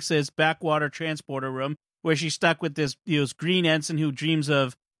wants, takes this backwater transporter room where she's stuck with this green ensign who dreams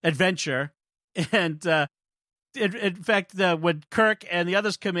of adventure. And in fact, when Kirk and the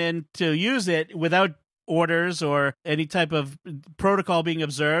others come in to use it without orders or any type of protocol being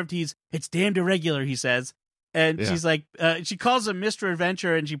observed, it's damned irregular, he says. And she's like, she calls him Mr.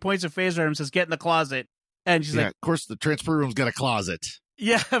 Adventure, and she points a phaser at him and says, "Get in the closet." And she's like, of course, the transfer room's got a closet.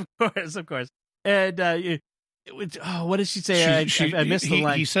 Yeah, of course. And what did she say? I missed the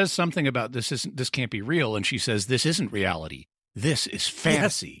line. He says something about this can't be real, and she says, "This isn't reality. This is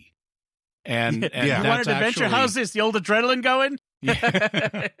fantasy." Yes. And you want an adventure? How's this? The old adrenaline going?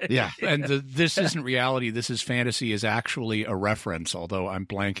 Yeah. And this isn't reality. This is fantasy is actually a reference, although I'm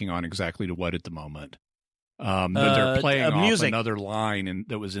blanking on exactly to what at the moment. They're playing off music. Another line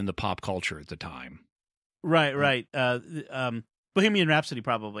that was in the pop culture at the time. Right. Bohemian Rhapsody,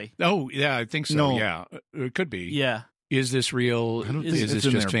 probably. Oh, yeah, I think so. No. Yeah, it could be. Yeah. Is this real? Is this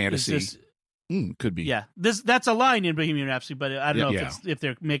just fantasy? Could be. Yeah. That's a line in Bohemian Rhapsody, but I don't know if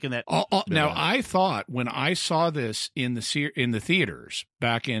they're making that. Now, I thought when I saw this in the theaters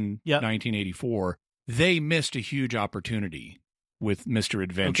back in 1984, they missed a huge opportunity with Mr.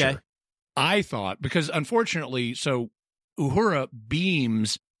 Adventure. Okay. I thought, because unfortunately, so Uhura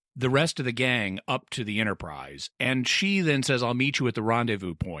beams the rest of the gang up to the Enterprise, and she then says, "I'll meet you at the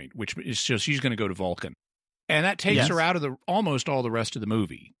rendezvous point," which is just she's going to go to Vulcan, and that takes her out of almost all the rest of the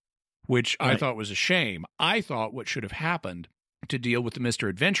movie, which I thought was a shame. I thought what should have happened to deal with the Mr.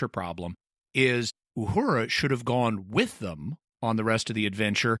 Adventure problem is Uhura should have gone with them on the rest of the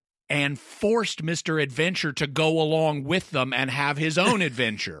adventure and forced Mr. Adventure to go along with them and have his own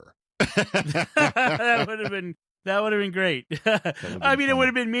adventure. That would have been great. I mean, it would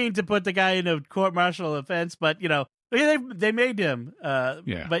have been mean to put the guy in a court-martial offense, but they made him.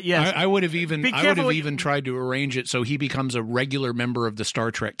 But yes, I would have even tried to arrange it so he becomes a regular member of the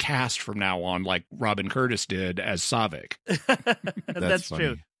Star Trek cast from now on, like Robin Curtis did as Savik. That's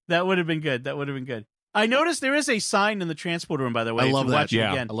true. That would have been good. I noticed there is a sign in the transporter room, by the way. I love that.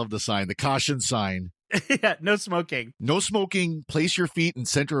 Again. I love the sign, the caution sign. Yeah, no smoking. No smoking. Place your feet in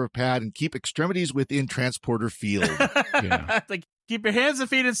center of pad and keep extremities within transporter field. Yeah. Like, keep your hands and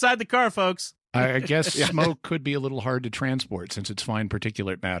feet inside the car, folks. I guess smoke could be a little hard to transport since it's fine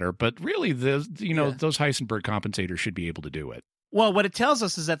particulate matter, but really, those Heisenberg compensators should be able to do it. Well, what it tells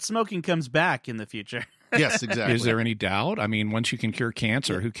us is that smoking comes back in the future. Yes, exactly. Is there any doubt? I mean, once you can cure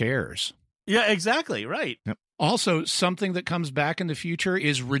cancer, who cares? Yeah, exactly. Right. Yep. Also, something that comes back in the future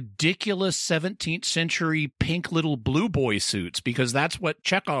is ridiculous 17th century pink little blue boy suits, because that's what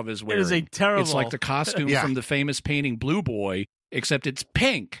Chekhov is wearing. It is a terrible... It's like the costume from the famous painting Blue Boy, except it's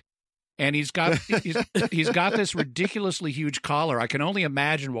pink. And he's got this ridiculously huge collar. I can only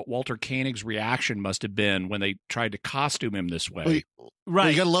imagine what Walter Koenig's reaction must have been when they tried to costume him this way.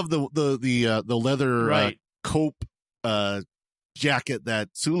 Right. You gotta love the leather cope jacket that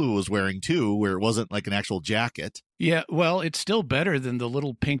Sulu was wearing too, where it wasn't like an actual jacket. Yeah, well, it's still better than the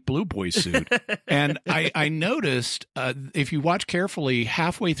little pink blue boy suit. And I noticed, if you watch carefully,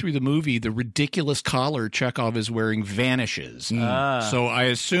 halfway through the movie, the ridiculous collar Chekhov is wearing vanishes. So I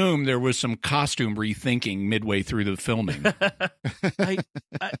assume there was some costume rethinking midway through the filming.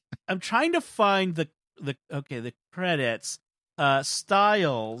 I'm trying to find the credits.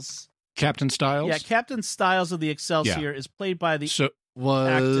 Styles. Captain Styles? Yeah, Captain Styles of the Excelsior is played by the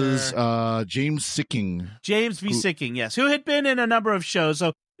actor James Sicking. James V. Sicking, yes, who had been in a number of shows,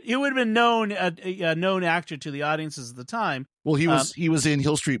 so he would have been known a known actor to the audiences at the time. Well, he was in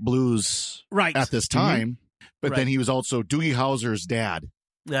Hill Street Blues at this time, but then he was also Doogie Howser's dad.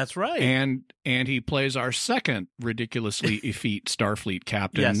 That's right. And he plays our second ridiculously effete Starfleet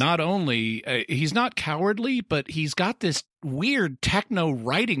captain. Yes. Not only he's not cowardly, but he's got this weird techno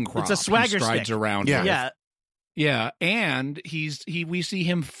riding crop. It's a swagger he strides stick. around. Yeah. With. Yeah, and we see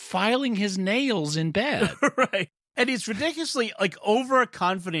him filing his nails in bed. Right. And he's ridiculously like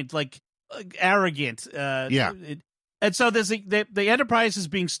overconfident, like arrogant. And so there's the Enterprise is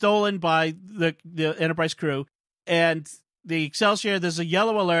being stolen by the Enterprise crew, and the Excelsior, there's a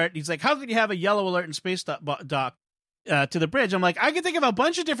yellow alert. He's like, how could you have a yellow alert in space dock to the bridge? I'm like, I can think of a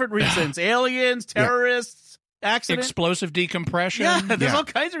bunch of different reasons. Aliens, terrorists, accident. Explosive decompression. Yeah, there's all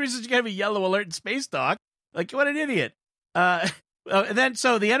kinds of reasons you can have a yellow alert in space dock. Like, what an idiot. And then,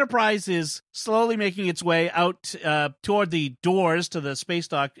 so the Enterprise is slowly making its way out toward the doors to the space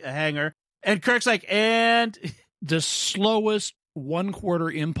dock hangar. And Kirk's like, and... The slowest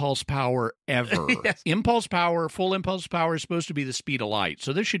 1/4 impulse power ever. Yes. Full impulse power is supposed to be the speed of light.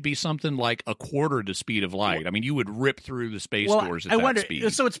 So this should be something like 1/4 the speed of light. I mean, you would rip through the space doors at that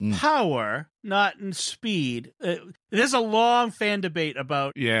speed. So it's power, not in speed. There's a long fan debate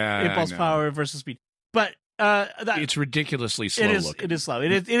about impulse power versus speed. But it's ridiculously slow looking. It is slow.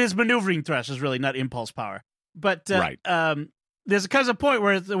 It is maneuvering thrust is really not impulse power. But there's comes a point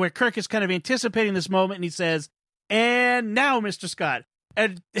where Kirk is kind of anticipating this moment, and he says, "And now, Mr. Scott."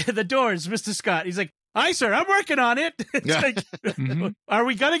 And the doors, Mr. Scott. He's like, "Aye, sir, I'm working on it." It's like, are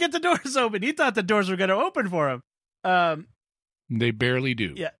we going to get the doors open? He thought the doors were going to open for him. They barely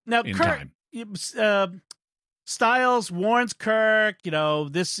do. Yeah. Now, Kirk, Styles warns Kirk,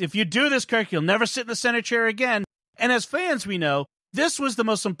 if you do this, Kirk, you'll never sit in the center chair again. And as fans, we know this was the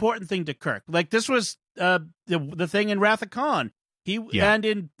most important thing to Kirk. Like, this was the thing in Wrath of Khan. And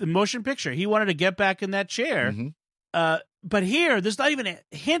in the motion picture, he wanted to get back in that chair. But here, there's not even a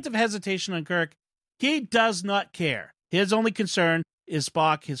hint of hesitation on Kirk. He does not care. His only concern is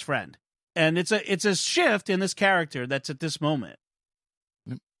Spock, his friend. And it's a shift in this character that's at this moment.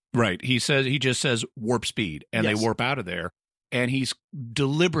 Right. He just says warp speed, and they warp out of there. And he's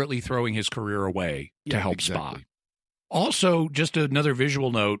deliberately throwing his career away to help Spock. Also, just another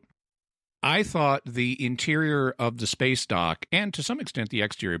visual note, I thought the interior of the space dock, and to some extent the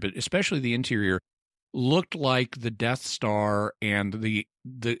exterior, but especially the interior, looked like the Death Star and the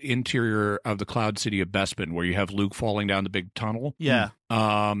interior of the Cloud City of Bespin, where you have Luke falling down the big tunnel. Yeah.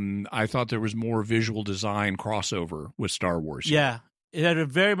 I thought there was more visual design crossover with Star Wars. Yeah. It had a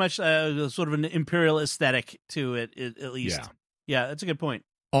very much sort of an imperial aesthetic to it, at least. Yeah, that's a good point.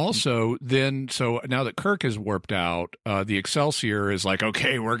 Also, so now that Kirk is warped out, the Excelsior is like,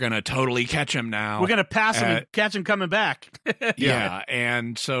 okay, we're going to totally catch him now. We're going to pass him and catch him coming back. Yeah,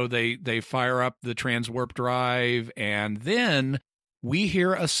 and so they fire up the transwarp drive, and then we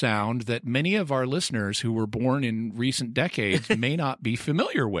hear a sound that many of our listeners who were born in recent decades may not be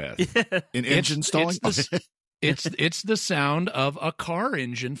familiar with. An engine stalling? It's the sound of a car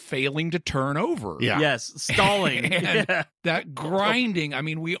engine failing to turn over. Yeah. Yes, stalling. And that grinding. I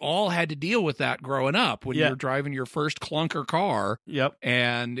mean, we all had to deal with that growing up when Yeah. you're driving your first clunker car. Yep.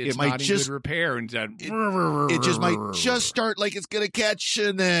 And it's might not in just- good repair. And It just might just start like it's going to catch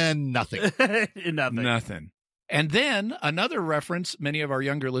and then nothing. Nothing. Nothing. And then another reference many of our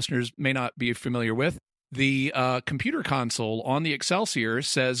younger listeners may not be familiar with. The computer console on the Excelsior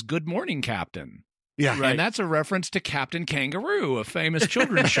says, "Good morning, Captain." Yeah. Right. And that's a reference to Captain Kangaroo, a famous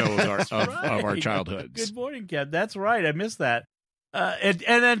children's show of our childhoods. Good morning, Cap. That's right. I missed that. And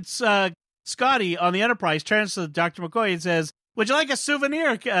then Scotty on the Enterprise turns to Dr. McCoy and says, "Would you like a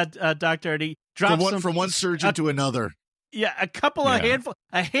souvenir, Doctor?" And he drops From one surgeon to another. Yeah,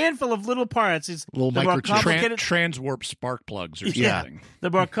 a handful of little parts. It's Little the more microchip. complicated. Transwarp spark plugs or Yeah. something. The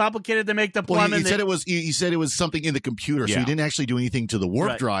more complicated they make the Well, plumbing. he said it was. He said it was something in the computer, so Yeah. he didn't actually do anything to the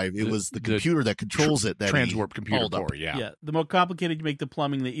warp Right. drive. It was the computer that controls it. That he Transwarp computer hauled up. core, yeah. the more complicated you make the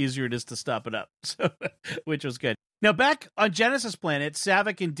plumbing, the easier it is to stop it up. So, which was good. Now back on Genesis planet,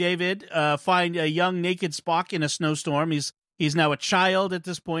 Saavik and David find a young naked Spock in a snowstorm. He's now a child at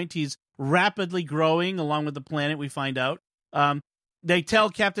this point. He's rapidly growing along with the planet. We find out. They tell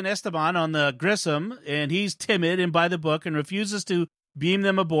Captain Esteban on the Grissom, and he's timid and by the book and refuses to beam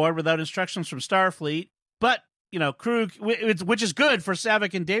them aboard without instructions from Starfleet. But, Krug, which is good for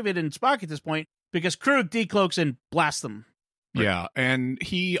Saavik and David and Spock at this point, because Krug decloaks and blasts them. Yeah, and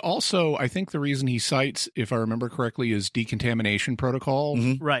he also, I think the reason he cites, if I remember correctly, is decontamination protocol.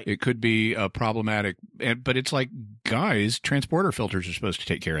 Mm-hmm. Right. It could be a problematic, but it's like, guys, transporter filters are supposed to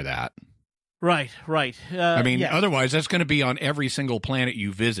take care of that. Right. I mean, yeah. otherwise, that's going to be on every single planet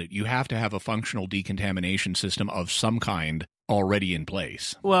you visit. You have to have a functional decontamination system of some kind already in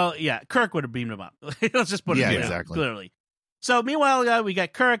place. Well, yeah, Kirk would have beamed him up. Let's just put it Yeah, there, exactly. clearly. So meanwhile, we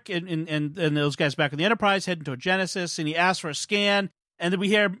got Kirk and those guys back on the Enterprise heading toward Genesis, and he asks for a scan, and then we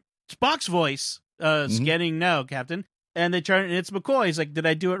hear Spock's voice, scanning now, Captain, and they turn, and it's McCoy. He's like, "Did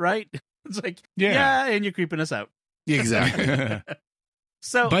I do it right?" It's like, yeah, and you're creeping us out. Exactly.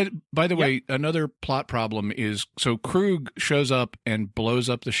 So, by the way, another plot problem is, so Krug shows up and blows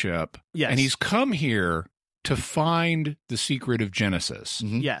up the ship, yes, and he's come here to find the secret of Genesis.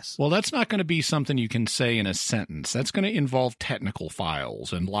 Mhm. yes, Well, that's not going to be something you can say in a sentence. That's going to involve technical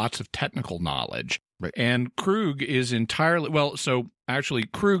files and lots of technical knowledge. Right. And Krug is entirely, well, so actually,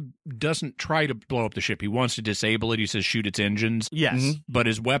 Krug doesn't try to blow up the ship. He wants to disable it. He says, shoot its engines. yes, Mhm. But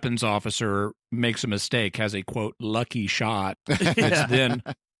his weapons officer makes a mistake, has a, quote, lucky shot. Yeah. It's then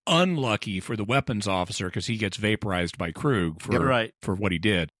unlucky for the weapons officer because he gets vaporized by Krug for what he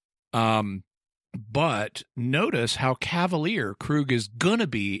did. But notice how cavalier Krug is going to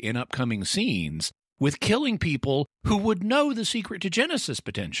be in upcoming scenes with killing people who would know the secret to Genesis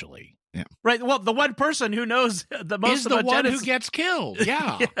potentially. Yeah. Right. Well, the one person who knows the most Is the about one Genesis who gets killed.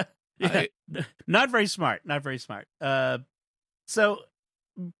 Yeah. Yeah. Not very smart. Not very smart. But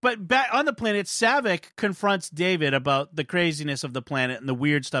back on the planet, Saavik confronts David about the craziness of the planet and the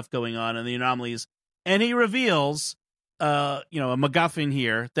weird stuff going on and the anomalies. And he reveals, a MacGuffin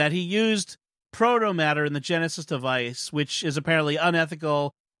here, that he used proto-matter in the Genesis device, which is apparently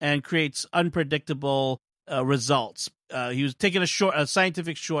unethical and creates unpredictable results. He was taking a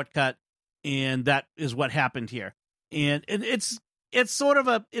scientific shortcut, and that is what happened here. And it's sort of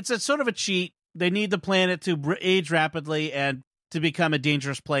a cheat. They need the planet to age rapidly and to become a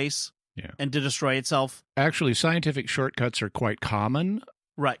dangerous place, and to destroy itself. Actually, scientific shortcuts are quite common.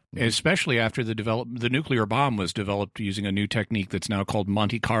 Right. Especially after the nuclear bomb was developed using a new technique that's now called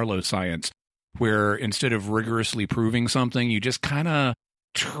Monte Carlo science, where instead of rigorously proving something, you just kind of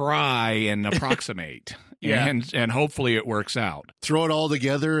try and approximate. Yeah. And hopefully it works out. Throw it all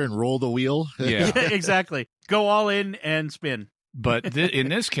together and roll the wheel. Yeah. Exactly. Go all in and spin. But in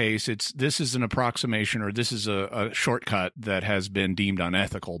this case, this is an approximation, or this is a shortcut that has been deemed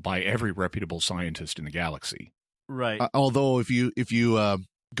unethical by every reputable scientist in the galaxy. Right. Although if you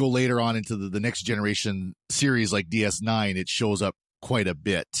go later on into the next generation series like DS9, it shows up quite a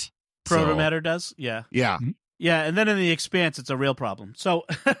bit. Proto-matter does? Yeah. Yeah. Yeah, and then in The Expanse, it's a real problem. So,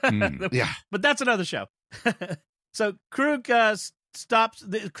 Yeah. But that's another show. So Krug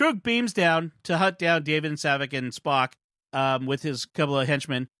Krug beams down to hunt down David and Saavik and Spock with his couple of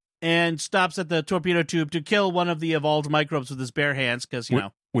henchmen, and stops at the torpedo tube to kill one of the evolved microbes with his bare hands, because,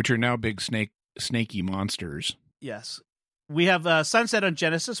 Which are now big snaky monsters. Yes. We have sunset on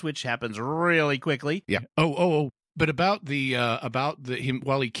Genesis, which happens really quickly. Yeah. Oh. But about him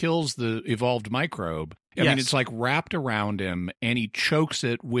while he kills the evolved microbe, I mean, it's like wrapped around him, and he chokes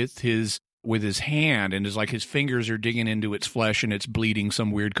it with his hand, and is like his fingers are digging into its flesh, and it's bleeding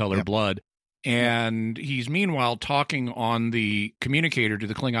some weird color blood. And he's meanwhile talking on the communicator to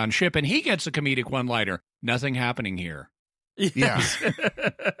the Klingon ship, and he gets a comedic one-liner. Nothing happening here. Yes.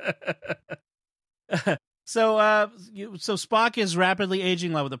 So Spock is rapidly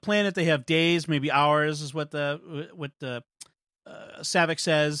aging along with the planet. They have days, maybe hours, is what the Savick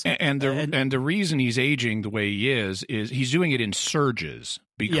says. And the reason he's aging the way he is he's doing it in surges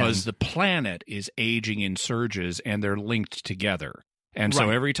because the planet is aging in surges, and they're linked together. And so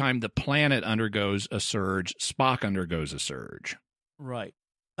every time the planet undergoes a surge, Spock undergoes a surge. Right.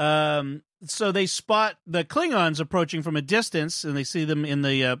 So they spot the Klingons approaching from a distance, and they see them in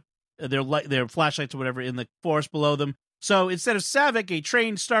the their flashlights or whatever in the forest below them. So instead of Savick, a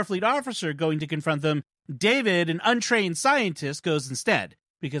trained Starfleet officer, going to confront them, David, an untrained scientist, goes instead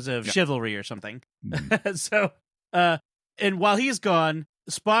because of chivalry or something. So, and while he's gone,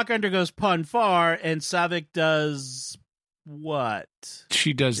 Spock undergoes Pon farr, and Savick does what?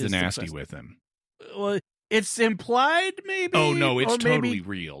 She does the nasty with him. Well, it's implied, maybe? Oh, no, it's totally maybe...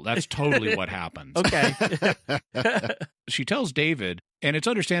 real. That's totally what happens. Okay. She tells David, and it's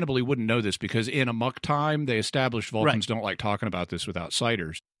understandable he wouldn't know this because in Amok Time, they established Vulcans don't like talking about this with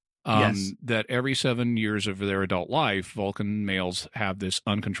outsiders. That every 7 years of their adult life, Vulcan males have this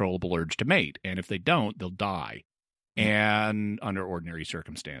uncontrollable urge to mate. And if they don't, they'll die. And under ordinary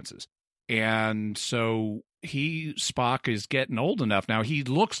circumstances. And so Spock is getting old enough now. He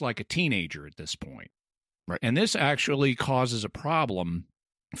looks like a teenager at this point. Right. And this actually causes a problem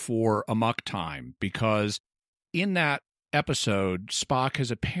for Amok Time because in that episode, Spock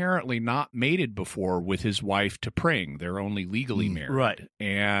has apparently not mated before with his wife T'Pring. They're only legally married.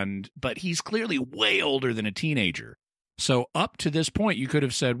 Right. But he's clearly way older than a teenager. So up to this point, you could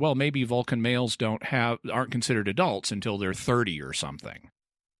have said, well, maybe Vulcan males aren't considered adults until they're 30 or something.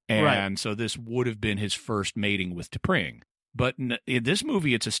 And so this would have been his first mating with T'Pring. But in this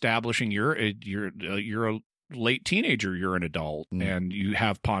movie, it's establishing you're a late teenager, you're an adult, and you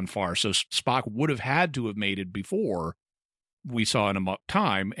have Pon farr. So Spock would have had to have mated before we saw in Amok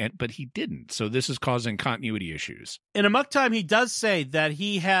Time, but he didn't. So this is causing continuity issues. In Amok Time, he does say that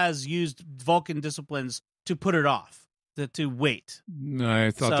he has used Vulcan disciplines to put it off, to wait.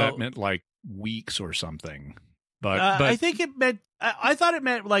 I thought that meant like weeks or something. But I think it meant. I thought it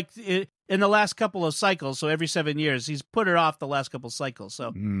meant like in the last couple of cycles. So every 7 years, he's put it off the last couple of cycles. So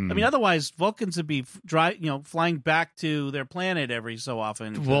I mean, otherwise, Vulcans would be flying back to their planet every so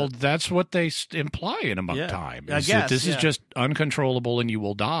often. Well, that's what they imply in Amok Time. I guess this is just uncontrollable, and you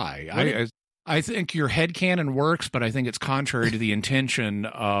will die. I think your headcanon works, but I think it's contrary to the intention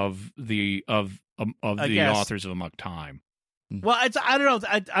of the authors of Amok Time. Well, I don't know.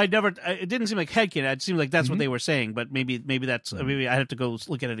 I never. It didn't seem like headcanon. It seemed like that's what they were saying. But maybe that's maybe I have to go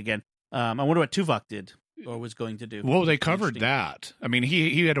look at it again. I wonder what Tuvok did or was going to do. Well, they covered that. I mean,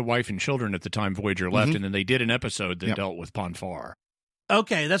 he had a wife and children at the time Voyager left, and then they did an episode that dealt with Pon farr.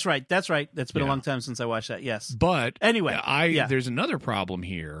 Okay, that's right. That's been a long time since I watched that. Yes, but anyway, there's another problem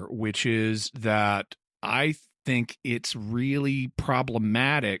here, which is that I think it's really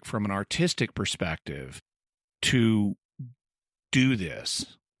problematic from an artistic perspective to do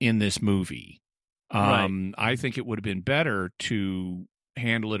this in this movie. I think it would have been better to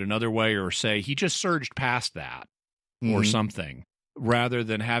handle it another way, or say he just surged past that or something, rather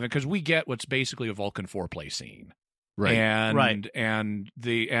than having, because we get what's basically a Vulcan foreplay scene.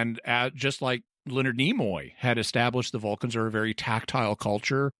 Just like Leonard Nimoy had established, the Vulcans are a very tactile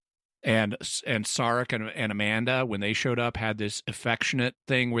culture, and Sarek and Amanda, when they showed up, had this affectionate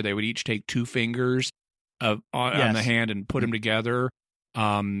thing where they would each take two fingers on the hand and put them together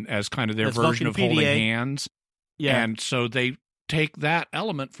as kind of their version of holding hands. And so they take that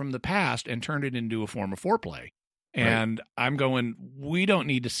element from the past and turn it into a form of foreplay. And I'm going, we don't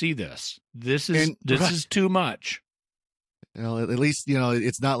need to see this. This is too much. Well, at least,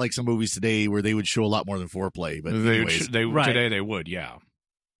 it's not like some movies today where they would show a lot more than foreplay. But today they would, yeah.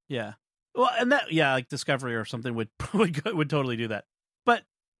 Yeah. Well, and that, like Discovery or something would totally do that. But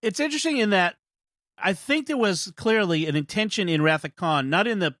it's interesting in that I think there was clearly an intention in Wrath of Khan, not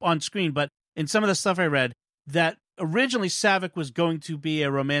in the on screen, but in some of the stuff I read, that originally Savick was going to be a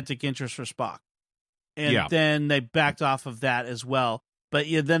romantic interest for Spock, and then they backed off of that as well. But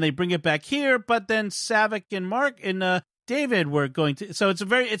then they bring it back here. But then Savick and Mark and David were going to. So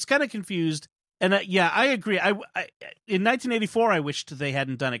it's kind of confused. And I agree. I in 1984, I wished they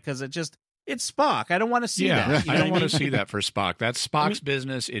hadn't done it because it's Spock. I don't want to see that. I don't want to see that for Spock. That's Spock's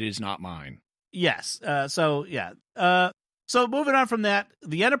business. It is not mine. Yes. So moving on from that,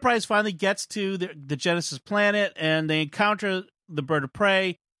 the Enterprise finally gets to the Genesis planet, and they encounter the bird of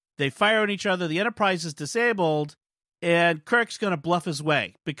prey. They fire on each other. The Enterprise is disabled, and Kirk's going to bluff his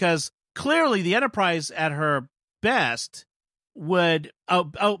way because clearly the Enterprise at her best would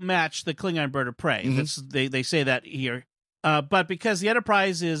outmatch the Klingon bird of prey. They say that here. But because the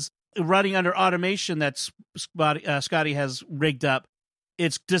Enterprise is running under automation that Scotty has rigged up,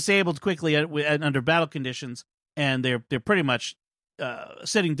 it's disabled quickly under battle conditions, and they're pretty much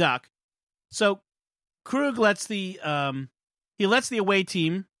sitting duck. So Krug lets the away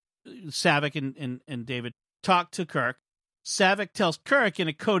team, Saavik and David, talk to Kirk. Saavik tells Kirk in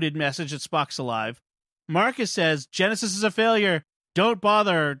a coded message that Spock's alive. Marcus says Genesis is a failure. Don't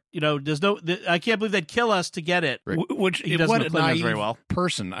bother. There's no. I can't believe they'd kill us to get it. Right. Which he doesn't know Klingons very well.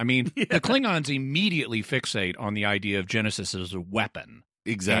 Person. I mean, the Klingons immediately fixate on the idea of Genesis as a weapon.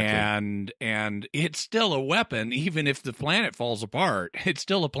 Exactly. And it's still a weapon, even if the planet falls apart. It's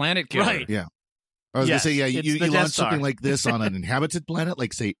still a planet killer. Right. Yeah. I was going to say, you launch something like this on an inhabited planet,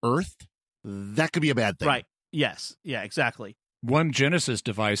 like, say, Earth, that could be a bad thing. Right. Yes. Yeah, exactly. One Genesis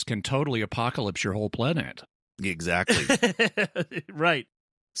device can totally apocalypse your whole planet. Exactly. Right.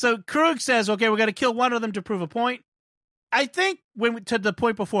 So Krug says, okay, we're going to kill one of them to prove a point. I think to the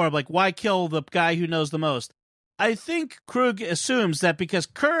point before, like, why kill the guy who knows the most? I think Krug assumes that because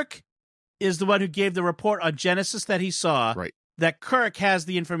Kirk is the one who gave the report on Genesis that he saw, right, that Kirk has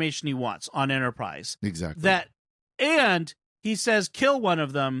the information he wants on Enterprise. Exactly. And he says, kill one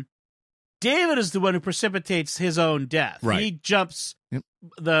of them. David is the one who precipitates his own death. Right. He jumps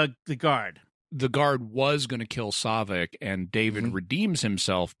the guard. The guard was going to kill Saavik, and David redeems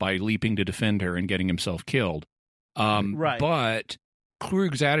himself by leaping to defend her and getting himself killed. Right. But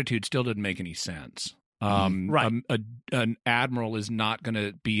Krug's attitude still didn't make any sense. Right. An admiral is not going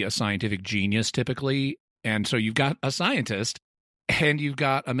to be a scientific genius typically, and so you've got a scientist and you've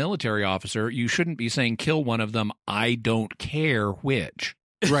got a military officer. You shouldn't be saying kill one of them. I don't care which.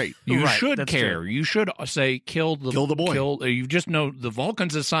 Right. You right. should That's care. true. You should say kill the boy. You just know the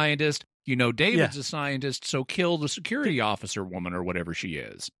Vulcan's a scientist. You know David's a scientist, so kill the security officer woman or whatever she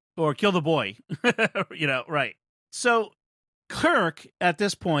is. Or kill the boy. Right. So Kirk, at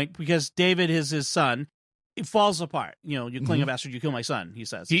this point, because David is his son, it falls apart. You Klingon bastard, you kill my son, he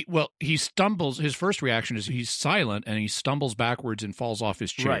says. He stumbles. His first reaction is he's silent, and he stumbles backwards and falls off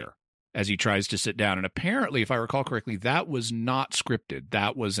his chair as he tries to sit down. And apparently, if I recall correctly, that was not scripted.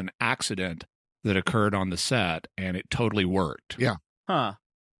 That was an accident that occurred on the set, and it totally worked. Yeah. Huh.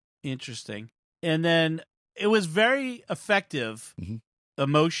 Interesting. And then it was very effective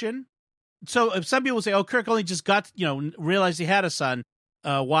emotion. So if some people say, "Oh, Kirk only just got realized he had a son.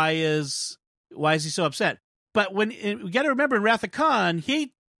 Why is he so upset?" But we got to remember in Wrath of Khan,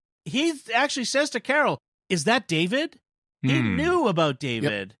 he actually says to Carol, "Is that David?" He knew about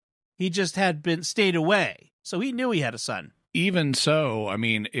David. Yep. He just had stayed away, so he knew he had a son. Even so, I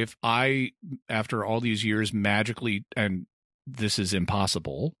mean, if I, after all these years, magically, and this is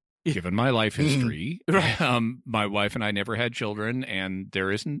impossible. Given my life history, my wife and I never had children, and there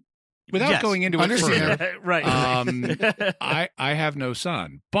isn't. Without going into it further, right? I have no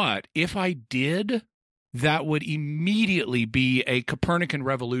son. But if I did, that would immediately be a Copernican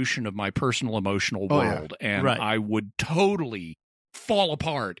revolution of my personal emotional world, and I would totally fall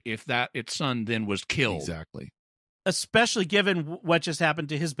apart if its son then was killed. Exactly. Especially given what just happened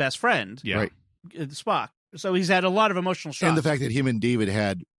to his best friend, Spock. So he's had a lot of emotional shocks. And the fact that him and David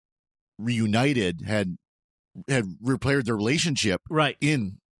had reunited, had repaired their relationship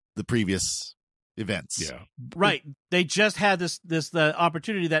in the previous events. Yeah. Right. They just had the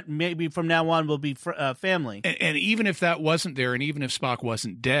opportunity that maybe from now on will be family. And even if that wasn't there, and even if Spock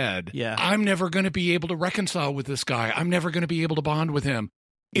wasn't dead, I'm never going to be able to reconcile with this guy. I'm never going to be able to bond with him.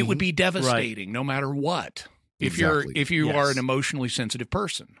 It would be devastating no matter what. If you are an emotionally sensitive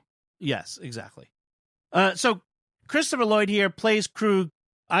person. Yes, exactly. So Christopher Lloyd here plays Krug.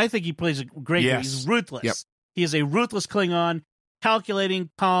 I think he plays a great. He's ruthless. Yep. He is a ruthless Klingon, calculating,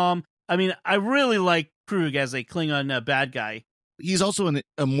 calm. I mean, I really like Krug as a Klingon bad guy. He's also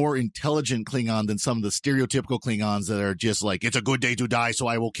a more intelligent Klingon than some of the stereotypical Klingons that are just like, it's a good day to die, so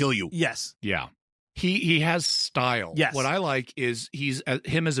I will kill you. Yes. Yeah. He has style. Yes. What I like is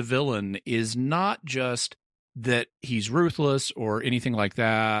him as a villain is not just that he's ruthless or anything like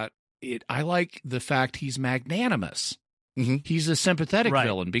that. I like the fact he's magnanimous. He's a sympathetic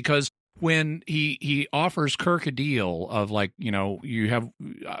villain because when he offers Kirk a deal of like,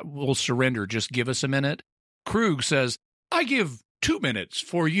 we'll surrender, just give us a minute. Krug says, I give 2 minutes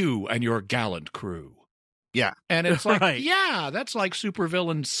for you and your gallant crew. Yeah. And it's like, that's like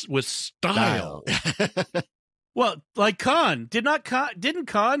supervillains with style. Well, like Khan. Didn't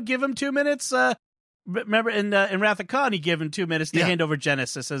Khan give him 2 minutes? Remember in Wrath of Khan, he gave him 2 minutes to hand over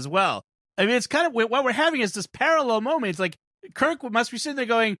Genesis as well. I mean, it's kind of what we're having is this parallel moment. It's like Kirk must be sitting there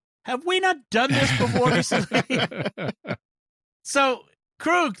going, have we not done this before recently? So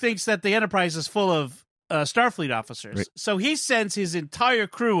Krug thinks that the Enterprise is full of Starfleet officers. Right. So he sends his entire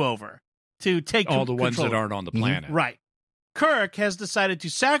crew over to take all the ones control. that aren't on the planet. Right. Kirk has decided to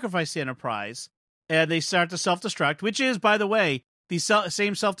sacrifice the Enterprise, and they start to self-destruct, which is, by the way, the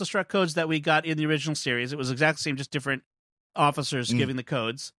same self-destruct codes that we got in the original series. It was exactly the same, just different officers giving the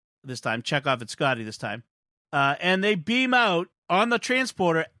codes this time. Chekhov and Scotty this time. And they beam out on the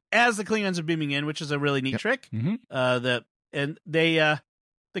transporter as the Klingons are beaming in, which is a really neat trick. Mm-hmm.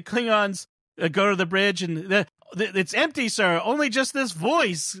 The Klingons go to the bridge, and it's empty, sir. Only just this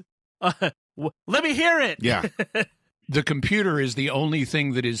voice. Let me hear it. Yeah. The computer is the only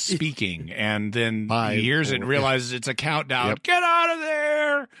thing that is speaking, and then he hears it and realizes it's a countdown. Yep. Get out of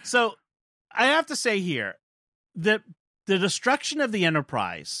there! So I have to say here that the destruction of the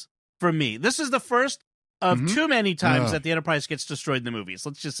Enterprise, for me, this is the first of too many times that the Enterprise gets destroyed in the movies.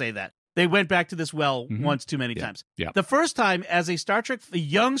 Let's just say that. They went back to this well once too many times. Yeah. The first time, as a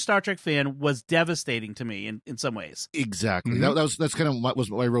young Star Trek fan, was devastating to me in some ways. Exactly. That's kind of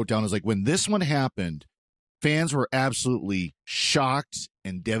what I wrote down, is like, when this one happened, fans were absolutely shocked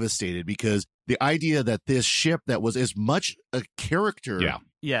and devastated, because the idea that this ship that was as much a character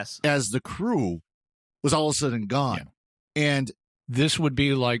Yes. as the crew was all of a sudden gone. Yeah. And this would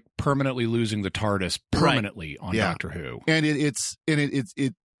be like permanently losing the TARDIS permanently on Doctor Who. And it's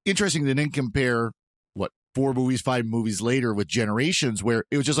interesting to then compare 5 movies later with Generations, where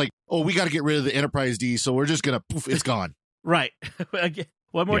it was just like, oh, we got to get rid of the Enterprise D, so we're just gonna poof, it's gone. Right. Again,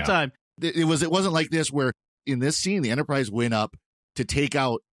 one more time. It wasn't like this, where in this scene the Enterprise went up to take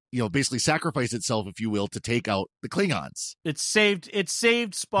out, basically sacrifice itself, if you will, to take out the Klingons. It saved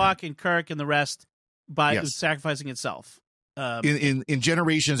Spock and Kirk and the rest by sacrificing itself. In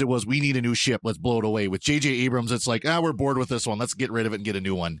Generations, it was, we need a new ship, let's blow it away. With J.J. Abrams, it's like, we're bored with this one, let's get rid of it and get a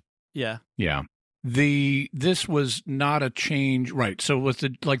new one. Yeah. Yeah. This was not a change, right? So with the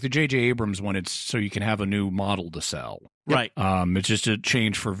J.J. Abrams one, it's so you can have a new model to sell, right? It's just a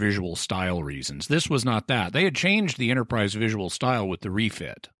change for visual style reasons. This was not that. They had changed the Enterprise visual style with the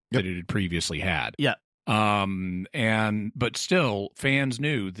refit that it had previously had. Yeah. But still, fans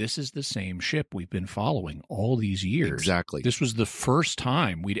knew this is the same ship we've been following all these years. Exactly. This was the first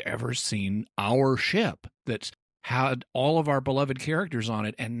time we'd ever seen our ship that's had all of our beloved characters on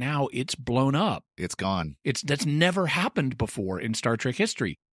it, and now it's blown up. It's gone. That's never happened before in Star Trek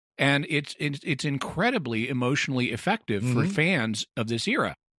history, and it's incredibly emotionally effective for fans of this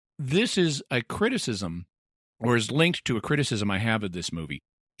era. This is a criticism, or is linked to a criticism I have of this movie.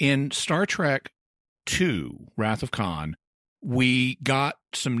 In Star Trek II, Wrath of Khan, we got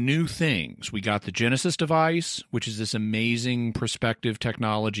some new things. We got the Genesis device, which is this amazing perspective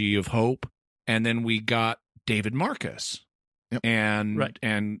technology of hope, and then we got David Marcus and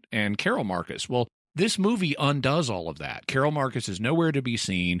Carol Marcus. Well, this movie undoes all of that. Carol Marcus is nowhere to be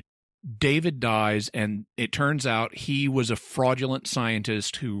seen. David dies, and it turns out he was a fraudulent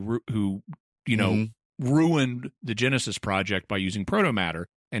scientist who ruined the Genesis project by using protomatter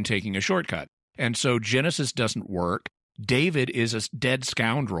and taking a shortcut. And so Genesis doesn't work. David is a dead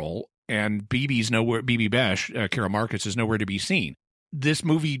scoundrel, and BB Besh, Carol Marcus, is nowhere to be seen. This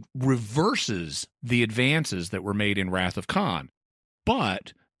movie reverses the advances that were made in Wrath of Khan,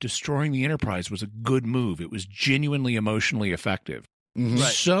 but destroying the Enterprise was a good move. It was genuinely emotionally effective. Mm-hmm.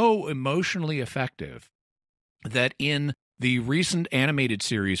 Right. So emotionally effective that in the recent animated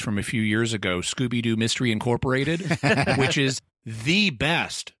series from a few years ago, Scooby-Doo Mystery Incorporated, which is the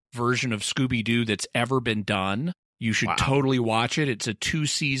best version of Scooby-Doo that's ever been done, you should totally watch it. It's a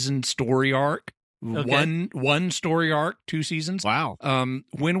 2-season story arc. Okay. One story arc, 2 seasons. Wow.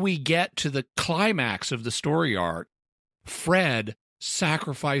 When we get to the climax of the story arc, Fred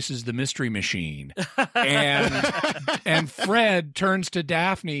sacrifices the mystery machine, and Fred turns to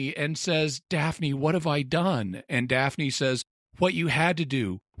Daphne and says, "Daphne, what have I done?" And Daphne says, "What you had to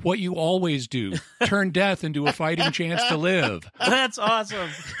do, what you always do, turn death into a fighting chance to live." That's awesome.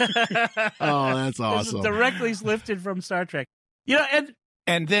 Oh, that's awesome. This is directly lifted from Star Trek.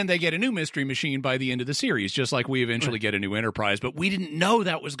 And then they get a new mystery machine by the end of the series, just like we eventually get a new Enterprise. But we didn't know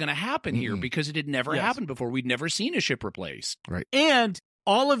that was going to happen here because it had never happened before. We'd never seen a ship replaced. Right. And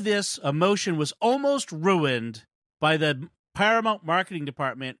all of this emotion was almost ruined by the Paramount marketing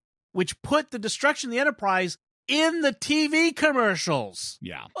department, which put the destruction of the Enterprise in the TV commercials.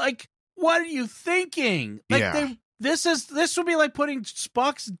 Yeah. Like, what are you thinking? Like, this would be like putting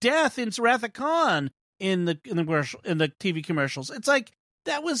Spock's death in Wrath of Khan in the TV commercials. It's like,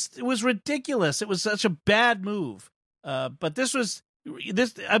 it was ridiculous. It was such a bad move. But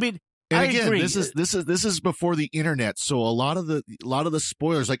I mean, And I again, agree. this is before the internet, so a lot of the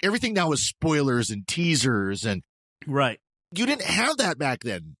spoilers, like everything now is spoilers and teasers, and right. you didn't have that back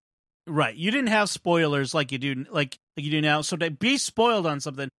then. Right. You didn't have spoilers like you do now. So to be spoiled on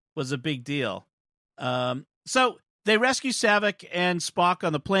something was a big deal. So they rescue Saavik and Spock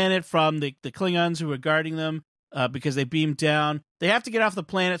on the planet from the Klingons who were guarding them because they beamed down. They have to get off the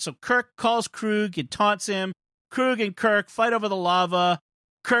planet, so Kirk calls Krug and taunts him. Krug and Kirk fight over the lava.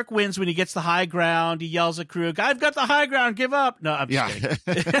 Kirk wins when he gets the high ground. He yells at Krug, "I've got the high ground, give up." No, I'm just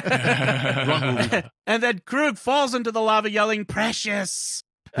kidding. Wrong movie. And then Krug falls into the lava yelling, "Precious."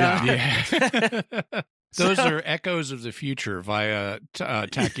 Those are echoes of the future via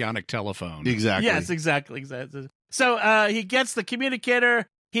tachyonic telephone. Exactly. Yes, exactly. So he gets the communicator.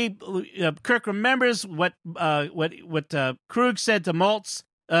 Kirk remembers what Krug said to Maltz.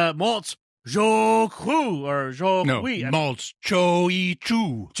 Maltz, "Jo Hu" or Jo No, Hui. Maltz Choi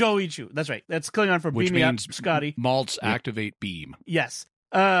Chu. Choi Chu. That's right. That's Klingon for Which beam me up, means Scotty. Maltz activate beam. Yes.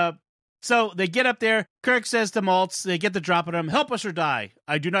 So they get up there. Kirk says to Maltz, they get the drop on him, "Help us or die.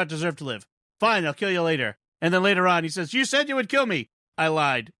 I do not deserve to live. Fine, I'll kill you later." And then later on, he says, "You said you would kill me. I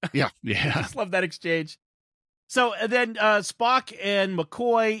lied." Yeah. I just love that exchange. So and then Spock and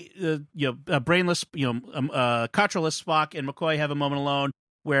McCoy, brainless, Cottreless Spock and McCoy have a moment alone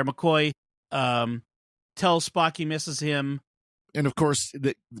where McCoy tells Spock he misses him. And of course,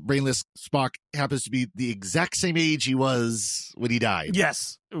 the brainless Spock happens to be the exact same age he was when he died.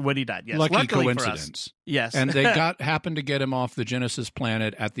 Yes, when he died. Yes, Lucky luckily coincidence. For us. Yes, And they happened to get him off the Genesis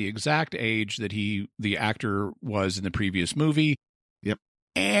planet at the exact age that the actor was in the previous movie. Yep.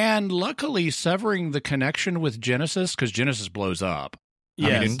 And luckily severing the connection with Genesis, because Genesis blows up.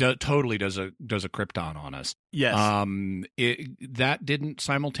 Yes. I mean, it totally does a Krypton on us. Yes. That didn't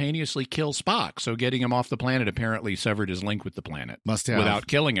simultaneously kill Spock, so getting him off the planet apparently severed his link with the planet. Must have. Without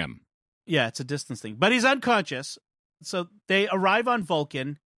killing him. Yeah, it's a distance thing. But he's unconscious. So they arrive on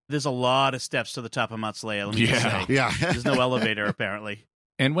Vulcan. There's a lot of steps to the top of Mount Slayer. Let me just say. Yeah. There's no elevator, apparently.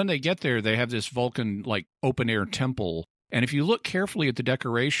 And when they get there, they have this Vulcan, like, open-air temple. And if you look carefully at the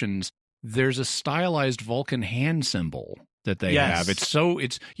decorations, there's a stylized Vulcan hand symbol that they have.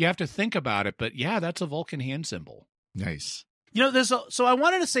 You have to think about it, but yeah, that's a Vulcan hand symbol. Nice. So I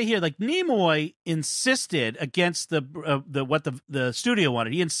wanted to say here, like Nimoy insisted against the studio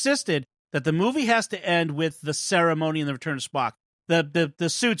wanted. He insisted that the movie has to end with the ceremony and the return of Spock. The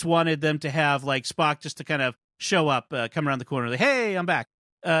suits wanted them to have like Spock just to kind of show up, come around the corner, like, "Hey, I'm back."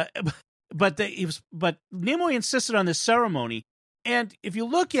 But Nimoy insisted on this ceremony, and if you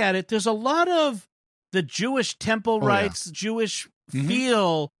look at it, there's a lot of the Jewish temple rites, Jewish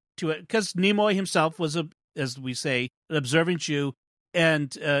feel to it, because Nimoy himself was as we say, an observant Jew,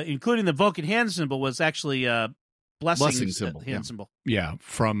 and including the Vulcan hand symbol was actually a blessing symbol. Hand symbol. Yeah,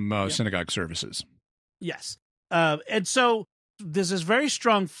 from synagogue services. Yes. And so there's this very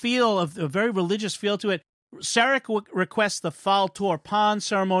strong feel of a very religious feel to it. Sarek requests the Fal Tor Pan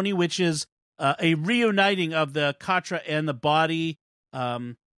ceremony, which is a reuniting of the Katra and the body.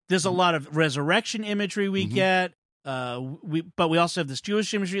 There's a lot of resurrection imagery we get. But we also have this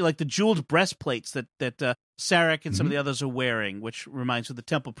Jewish imagery, like the jeweled breastplates that Sarek and some of the others are wearing, which reminds you of the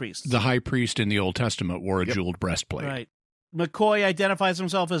temple priests. The high priest in the Old Testament wore a jeweled breastplate. Right. McCoy identifies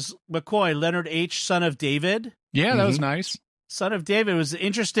himself as McCoy, Leonard H., son of David. Yeah, that was nice. Son of David. It was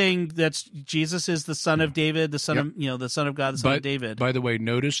interesting that Jesus is the son of David, the son of the son of God, the son of David. By the way,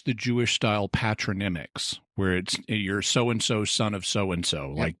 notice the Jewish style patronymics, where it's you're so and so, son of so and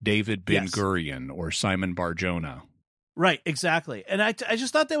so, like David Ben Gurion or Simon Bar-Jonah. Right, exactly. And I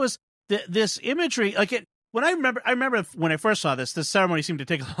just thought there was this imagery, like it. When I remember when I first saw this ceremony seemed to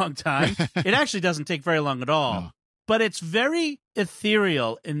take a long time. It actually doesn't take very long at all, no. But it's very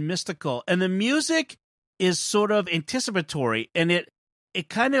ethereal and mystical, and the music is sort of anticipatory, and it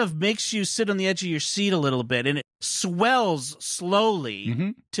kind of makes you sit on the edge of your seat a little bit, and it swells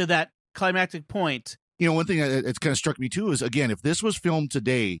slowly to that climactic point. One thing that's kind of struck me too is, again, if this was filmed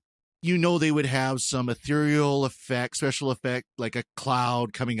today, they would have some ethereal effect, special effect, like a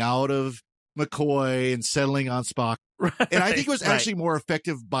cloud coming out of McCoy and settling on Spock. Right, and I think it was actually more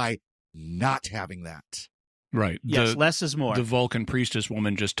effective by not having that. Right. Yes, less is more. The Vulcan priestess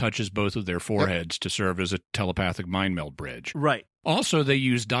woman just touches both of their foreheads to serve as a telepathic mind meld bridge. Right. Also, they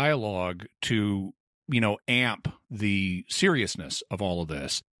use dialogue to, amp the seriousness of all of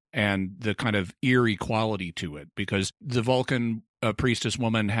this and the kind of eerie quality to it, because the Vulcan priestess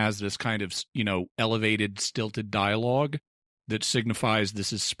woman has this kind of, elevated, stilted dialogue that signifies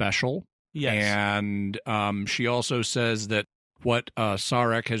this is special. Yes. And she also says that what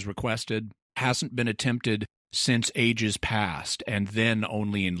Sarek has requested hasn't been attempted since ages past, and then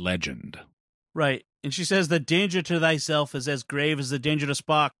only in legend. Right. And she says, the danger to thyself is as grave as the danger to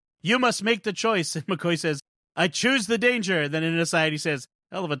Spock. You must make the choice. And McCoy says, I choose the danger. Then in an aside, he says,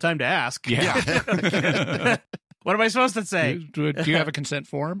 hell of a time to ask. Yeah. What am I supposed to say? Do you have a consent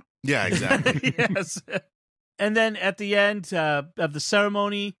form? Yeah, exactly. Yes. And then at the end of the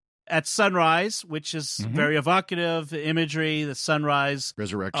ceremony at sunrise, which is very evocative imagery, the sunrise.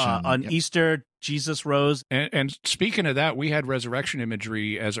 Resurrection. On Easter, Jesus rose. And speaking of that, we had resurrection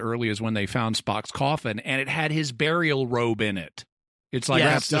imagery as early as when they found Spock's coffin, and it had his burial robe in it. It's like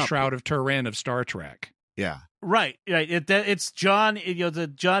that's the Shroud of Turin of Star Trek. Yeah. Right. It's John,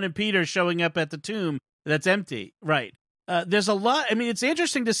 the John and Peter showing up at the tomb that's empty. Right. There's a lot. I mean, it's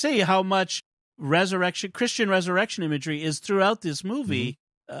interesting to see how much Christian resurrection imagery is throughout this movie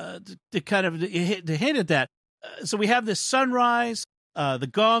to kind of to hint at that. So we have this sunrise, the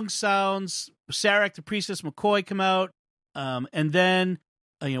gong sounds, Sarek, the priestess, McCoy come out, and then,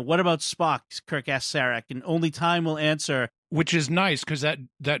 what about Spock? Kirk asks Sarek, and only time will answer. Which is nice because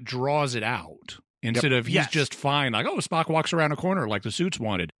that draws it out. Instead of he's just fine, like, oh, Spock walks around a corner like the suits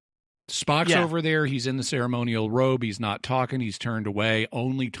wanted. Spock's over there. He's in the ceremonial robe. He's not talking. He's turned away.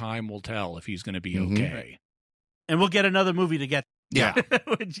 Only time will tell if he's going to be okay. And we'll get another movie to get. Yeah.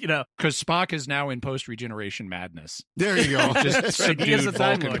 Which, because Spock is now in post-regeneration madness. There you go. Just subdued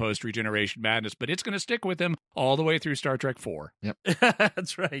Vulcan Lord. post-regeneration madness. But it's going to stick with him all the way through Star Trek 4. Yep.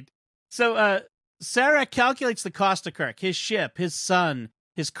 That's right. So Sarek calculates the cost to Kirk, his ship, his son,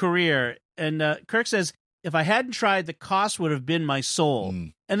 his career. And Kirk says, if I hadn't tried, the cost would have been my soul.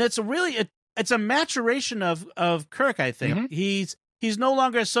 And that's it's a maturation of Kirk, I think. He's no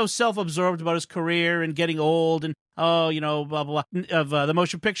longer so self-absorbed about his career and getting old and, blah, blah, blah, of the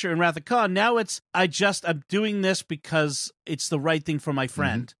motion picture and Wrath of Khan. Now I'm doing this because it's the right thing for my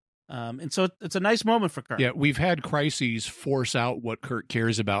friend. And so it's a nice moment for Kirk. Yeah, we've had crises force out what Kirk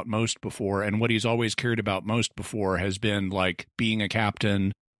cares about most before, and what he's always cared about most before has been like being a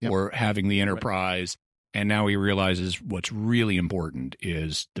captain or having the Enterprise. And now he realizes what's really important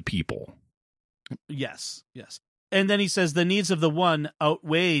is the people. Yes. And then he says the needs of the one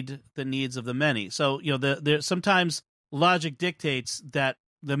outweighed the needs of the many. So, sometimes logic dictates that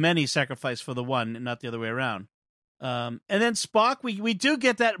the many sacrifice for the one and not the other way around. And then Spock, we do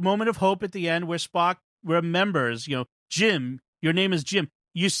get that moment of hope at the end where Spock remembers, Jim, your name is Jim.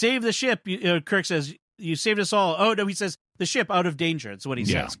 You saved the ship. Kirk says, you saved us all. Oh, no, he says the ship out of danger. That's what he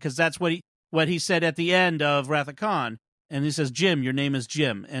says, because that's what he said at the end of Wrath of Khan. And he says, Jim, your name is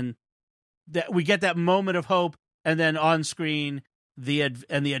Jim. And that we get that moment of hope. And then on screen, the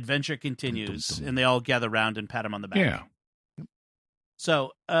adventure continues, and they all gather around and pat him on the back. Yeah.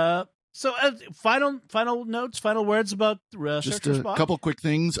 So final notes, final words about just Search for a Spock? couple quick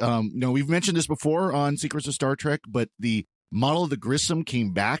things. We've mentioned this before on Secrets of Star Trek, but the model of the Grissom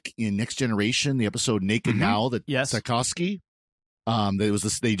came back in Next Generation, the episode Naked Now, that Sikorsky.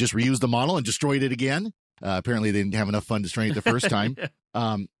 They just reused the model and destroyed it again. Apparently, they didn't have enough fun destroying it the first time.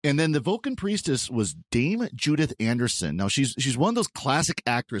 And then the Vulcan priestess was Dame Judith Anderson. Now, she's one of those classic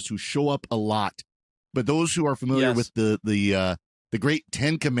actors who show up a lot. But those who are familiar with the great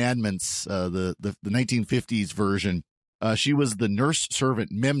Ten Commandments, the 1950s version, she was the nurse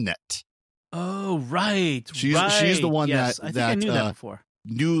servant Memnet. Oh, right. She's the one I think I knew that before.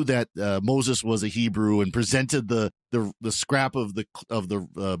 Knew that Moses was a Hebrew and presented the scrap of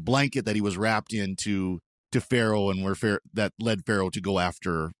the blanket that he was wrapped in to Pharaoh, and that led Pharaoh to go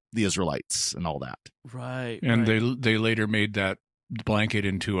after the Israelites and all that. Right. And they later made that blanket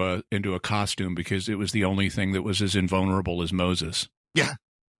into a costume because it was the only thing that was as invulnerable as Moses. Yeah.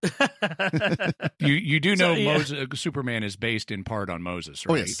 you do know Moses, Superman is based in part on Moses,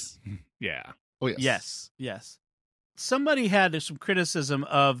 right? Oh, yes. Yeah. Oh, yes. Yes. Somebody had some criticism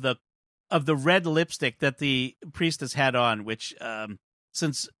of the red lipstick that the priestess had on, which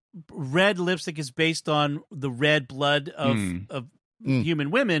since red lipstick is based on the red blood of human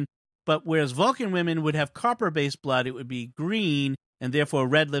women, but whereas Vulcan women would have copper-based blood, it would be green, and therefore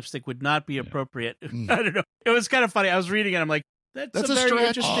red lipstick would not be appropriate. I don't know. It was kind of funny. I was reading it. I'm like, that's a very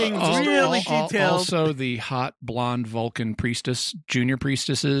stretch. interesting, really detailed. Also, the hot blonde Vulcan junior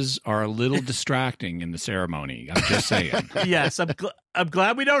priestesses are a little distracting in the ceremony. I'm just saying. Yes, I'm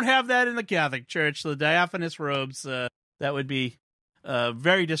glad we don't have that in the Catholic Church. The diaphanous robes, that would be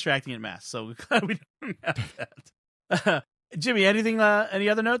very distracting in Mass. So we're glad we don't have that. Jimmy, any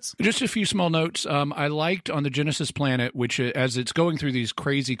other notes? Just a few small notes. I liked on the Genesis planet, which as it's going through these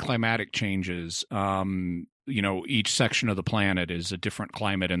crazy climatic changes, each section of the planet is a different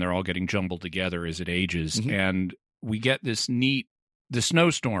climate and they're all getting jumbled together as it ages. And we get this neat the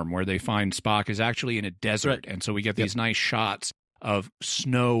snowstorm where they find Spock is actually in a desert. Right. And so we get these nice shots of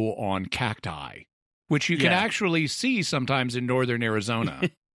snow on cacti, which you can actually see sometimes in northern Arizona.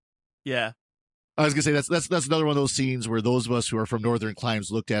 Yeah. I was gonna say that's another one of those scenes where those of us who are from northern climes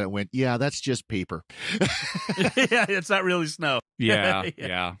looked at it and went, "Yeah, that's just paper." Yeah, it's not really snow.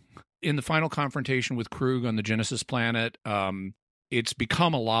 Yeah. In the final confrontation with Krug on the Genesis planet, it's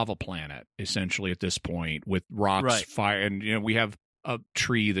become a lava planet essentially at this point, with rocks, fire, and we have a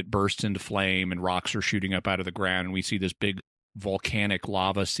tree that bursts into flame and rocks are shooting up out of the ground, and we see this big volcanic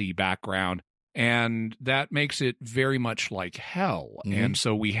lava sea background, and that makes it very much like hell. And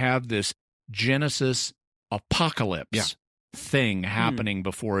so we have this Genesis apocalypse thing happening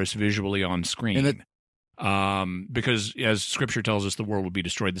before us visually on screen. Because as Scripture tells us, the world will be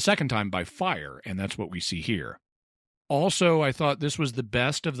destroyed the second time by fire, and that's what we see here. Also, I thought this was the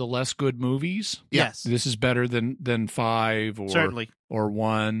best of the less good movies. Yes. This is better than 5 or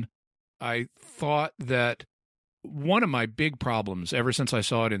 1. I thought that one of my big problems ever since I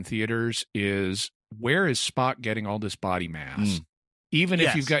saw it in theaters is, where is Spock getting all this body mass? Even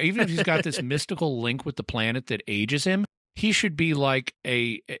if he's got this mystical link with the planet that ages him, he should be like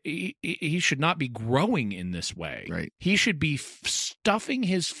he should not be growing in this way. Right. He should be stuffing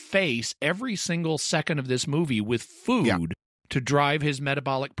his face every single second of this movie with food to drive his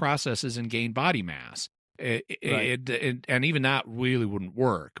metabolic processes and gain body mass. And even that really wouldn't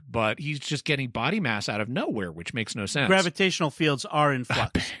work, but he's just getting body mass out of nowhere, which makes no sense. Gravitational fields are in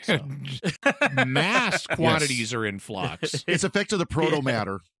flux. So. Mass quantities are in flux. It's effect of the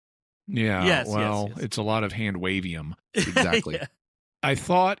proto-matter. Yeah, yes, it's a lot of hand-wavium. Exactly. I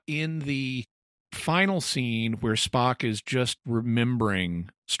thought in the final scene where Spock is just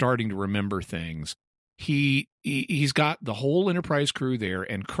starting to remember things, he's got the whole Enterprise crew there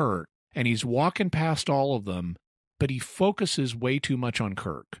and Kirk, and he's walking past all of them, but he focuses way too much on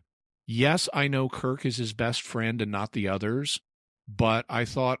Kirk. Yes, I know Kirk is his best friend and not the others, but I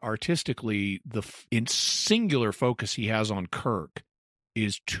thought artistically the singular focus he has on Kirk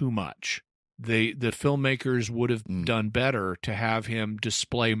is too much. The filmmakers would have done better to have him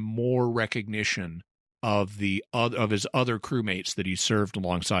display more recognition of his other crewmates that he served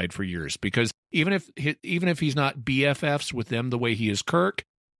alongside for years, because even if he's not BFFs with them the way he is Kirk,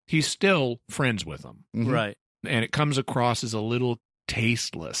 he's still friends with them. Right. And it comes across as a little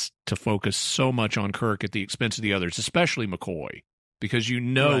tasteless to focus so much on Kirk at the expense of the others, especially McCoy, because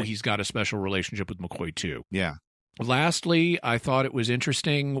he's got a special relationship with McCoy too. Yeah. Lastly, I thought it was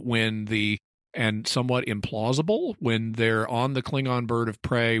interesting and somewhat implausible when they're on the Klingon bird of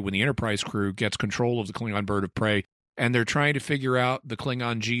prey, when the Enterprise crew gets control of the Klingon bird of prey, and they're trying to figure out the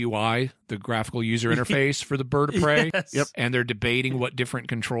Klingon GUI, the graphical user interface for the bird of prey. Yes. Yep. And they're debating what different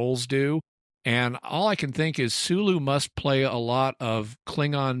controls do. And all I can think is Sulu must play a lot of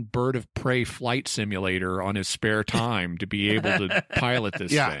Klingon bird of prey flight simulator on his spare time to be able to pilot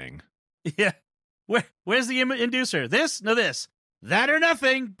this thing. Yeah. Where's the inducer? This? No, this. That or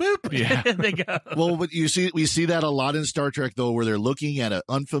nothing. Boop. Yeah. They go. Well, we see that a lot in Star Trek, though, where they're looking at an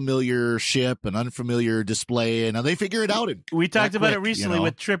unfamiliar ship, an unfamiliar display, and they figure it out. We talked about it recently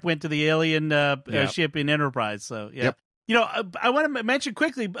with Trip went to the alien ship in Enterprise. So, yeah. Yep. I want to mention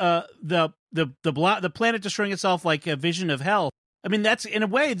quickly the planet destroying itself like a vision of hell. I mean, that's in a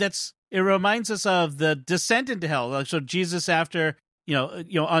way it reminds us of the descent into hell. Like, so Jesus, after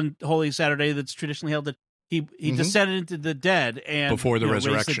on Holy Saturday, that's traditionally held that he descended into the dead and before the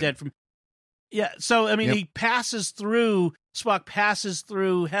resurrection. Raised the dead from. Yeah, so I mean, Spock passes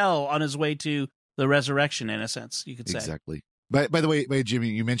through hell on his way to the resurrection. In a sense, you could say. Exactly. By the way, Jimmy,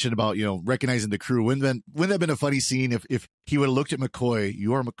 you mentioned about recognizing the crew. Wouldn't that have been a funny scene if he would have looked at McCoy?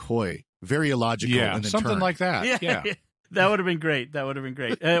 You are McCoy. Very illogical. Yeah, and then something turned. like that. Yeah. That would have been great.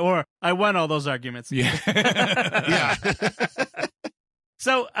 Or I won all those arguments. Yeah. Yeah.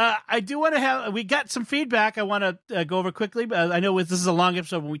 So I do want to we got some feedback I want to go over quickly. I know this is a long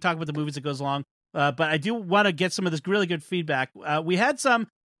episode. When we talk about the movies, it goes long. But I do want to get some of this really good feedback. We had some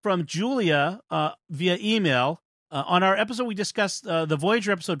from Julia via email. On our episode, we discussed the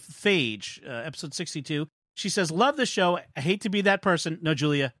Voyager episode Phage, episode 62. She says, love the show. I hate to be that person. No,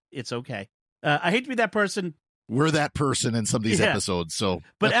 Julia, it's okay. I hate to be that person. We're that person in some of these episodes.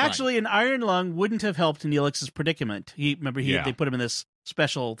 But actually, an iron lung wouldn't have helped Neelix's predicament. They put him in this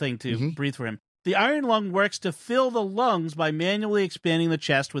special thing to breathe for him. The iron lung works to fill the lungs by manually expanding the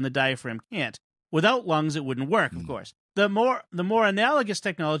chest when the diaphragm can't. Without lungs, it wouldn't work, of course. The more analogous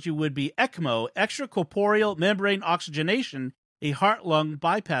technology would be ECMO, extracorporeal membrane oxygenation, a heart-lung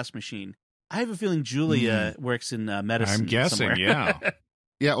bypass machine. I have a feeling Julia works in medicine. I'm guessing, somewhere. yeah.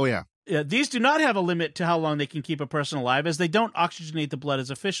 Yeah, oh yeah. These do not have a limit to how long they can keep a person alive, as they don't oxygenate the blood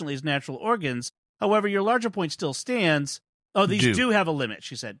as efficiently as natural organs. However, your larger point still stands. Oh, these do have a limit,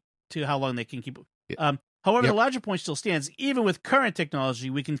 she said, to how long they can keep. However, the larger point still stands. Even with current technology,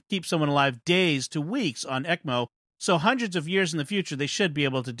 we can keep someone alive days to weeks on ECMO. So hundreds of years in the future, they should be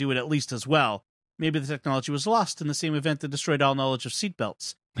able to do it at least as well. Maybe the technology was lost in the same event that destroyed all knowledge of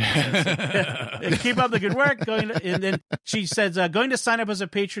seatbelts. Keep up the good work. And then she says, going to sign up as a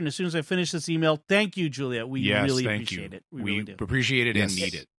patron as soon as I finish this email. Thank you, Julia. We really appreciate it. We really do. Appreciate it and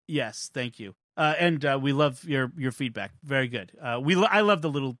need it. Yes, thank you. And we love your feedback. Very good. I love the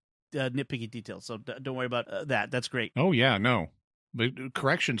little nitpicky details, so don't worry about that. That's great. Oh, yeah, no. But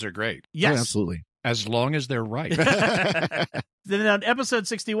corrections are great. Yes. Oh, absolutely. As long as they're right. Then on episode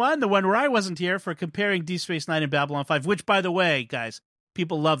 61, the one where I wasn't here, for comparing Deep Space Nine and Babylon 5, which, by the way, guys,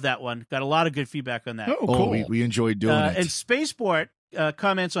 people love that one. Got a lot of good feedback on that. Oh, cool. We enjoyed doing it. And Spaceport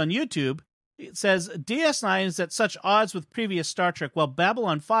comments on YouTube. It says, DS9 is at such odds with previous Star Trek, while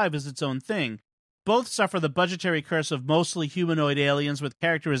Babylon 5 is its own thing. Both suffer the budgetary curse of mostly humanoid aliens with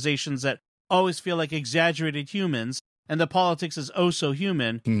characterizations that always feel like exaggerated humans, and the politics is oh so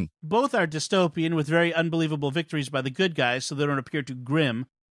human. Both are dystopian with very unbelievable victories by the good guys, so they don't appear too grim.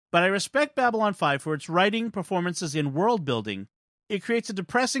 But I respect Babylon 5 for its writing, performances, and world building. It creates a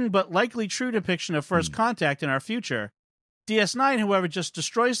depressing but likely true depiction of first contact in our future. DS9, however, just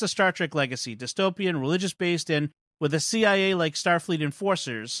destroys the Star Trek legacy, dystopian, religious-based, and with a CIA-like Starfleet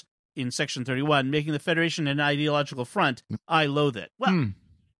enforcers in Section 31, making the Federation an ideological front. I loathe it. Well,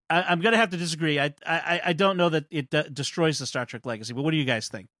 I'm going to have to disagree. I don't know that it destroys the Star Trek legacy, but what do you guys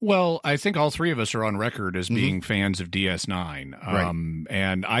think? Well, I think all three of us are on record as being fans of DS9.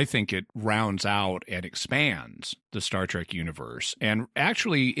 And I think it rounds out and expands the Star Trek universe and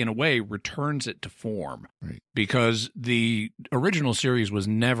actually, in a way, returns it to form. Right. Because the original series was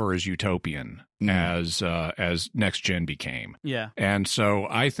never as utopian as Next Gen became. Yeah. And so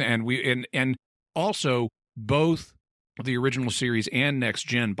and also both the original series and Next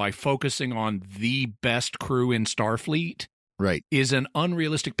Gen, by focusing on the best crew in Starfleet, is an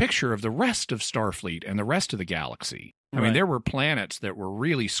unrealistic picture of the rest of Starfleet and the rest of the galaxy. I mean, there were planets that were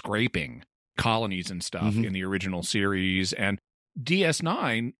really scraping colonies and stuff in the original series, and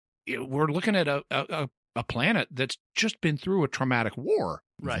DS9, we're looking at a planet that's just been through a traumatic war.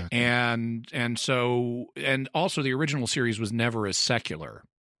 Right. And so, and also the original series was never as secular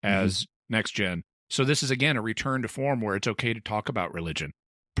as Next Gen. So this is, again, a return to form where it's okay to talk about religion.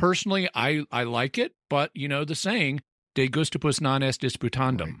 Personally, I like it, but, you know, the saying, de gustibus non est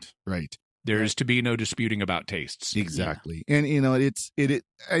disputandum. Right. There's to be no disputing about tastes. Exactly. Yeah. And, you know, I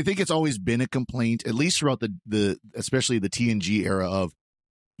think it's always been a complaint, at least throughout the especially the TNG era, of,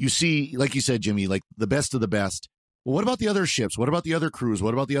 you see, like you said, Jimmy, like the best of the best. Well, what about the other ships? What about the other crews?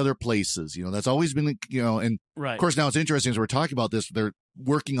 What about the other places? You know, that's always been, you know, and of course now it's interesting as we're talking about this, they're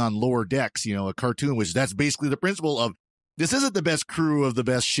working on Lower Decks, you know, a cartoon, which that's basically the principle of, this isn't the best crew of the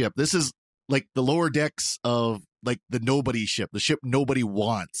best ship. This is like the lower decks of like the nobody ship, the ship nobody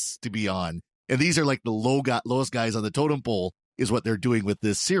wants to be on. And these are like the lowest guys on the totem pole is what they're doing with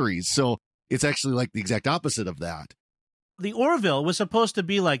this series. So it's actually like the exact opposite of that. The Orville was supposed to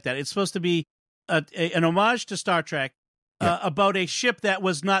be like that. It's supposed to be an homage to Star Trek about a ship that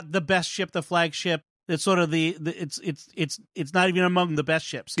was not the best ship, the flagship. It's sort of it's not even among the best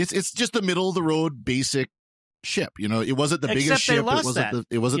ships. It's just the middle of the road basic ship. You know, it wasn't the biggest ship. It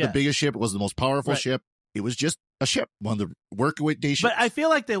wasn't the biggest ship. It wasn't the most powerful ship. It was just a ship, one of the workaway ships. But I feel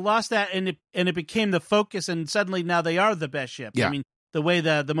like they lost that, and it became the focus, and suddenly now they are the best ship. Yeah. I mean, the way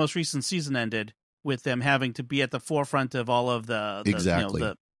the most recent season ended with them having to be at the forefront of all of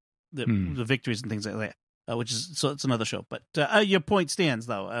the victories and things like that, which is, so it's another show. But your point stands,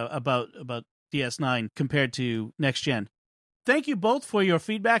 though, about DS9 compared to Next Gen. Thank you both for your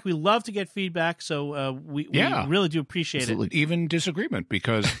feedback. We love to get feedback, so we really do appreciate it. Even disagreement,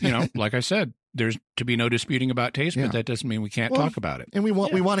 because, you know, like I said, there's to be no disputing about taste, but that doesn't mean we can't talk about it. And we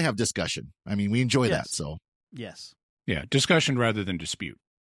want to have discussion. I mean, we enjoy that. So yes, discussion rather than dispute.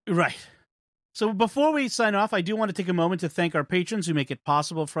 Right. So before we sign off, I do want to take a moment to thank our patrons who make it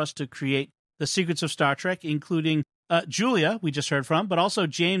possible for us to create the Secrets of Star Trek, including Julia, we just heard from, but also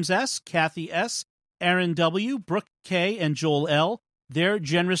James S., Kathy S., Aaron W., Brooke K., and Joel L. Their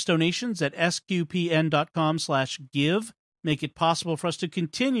generous donations at sqpn.com/give make it possible for us to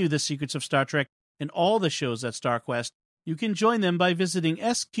continue the Secrets of Star Trek and all the shows at StarQuest. You can join them by visiting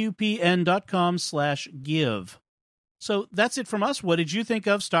sqpn.com/give. So that's it from us. What did you think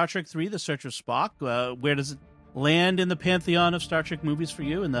of Star Trek III, The Search of Spock? Where does it land in the pantheon of Star Trek movies for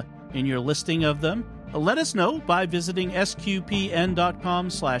you in your listing of them, let us know by visiting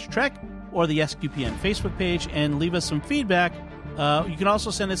sqpn.com/trek or the SQPN Facebook page and leave us some feedback. You can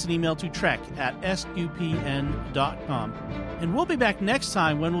also send us an email to trek@sqpn.com. And we'll be back next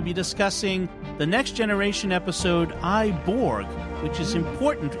time when we'll be discussing the Next Generation episode, I, Borg, which is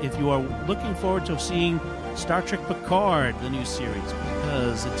important if you are looking forward to seeing Star Trek Picard, the new series,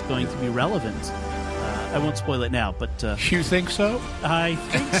 because it's going to be relevant. I won't spoil it now, but... you think so? I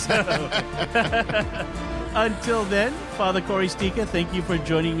think so. Until then, Father Corey Stika, thank you for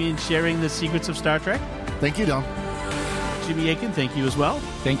joining me and sharing the secrets of Star Trek. Thank you, Dom. Jimmy Aiken, thank you as well.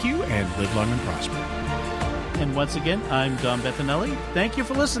 Thank you, and live long and prosper. And once again, I'm Dom Bettinelli. Thank you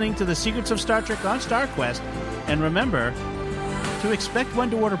for listening to The Secrets of Star Trek on StarQuest. And remember, to expect one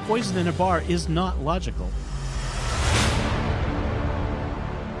to order poison in a bar is not logical.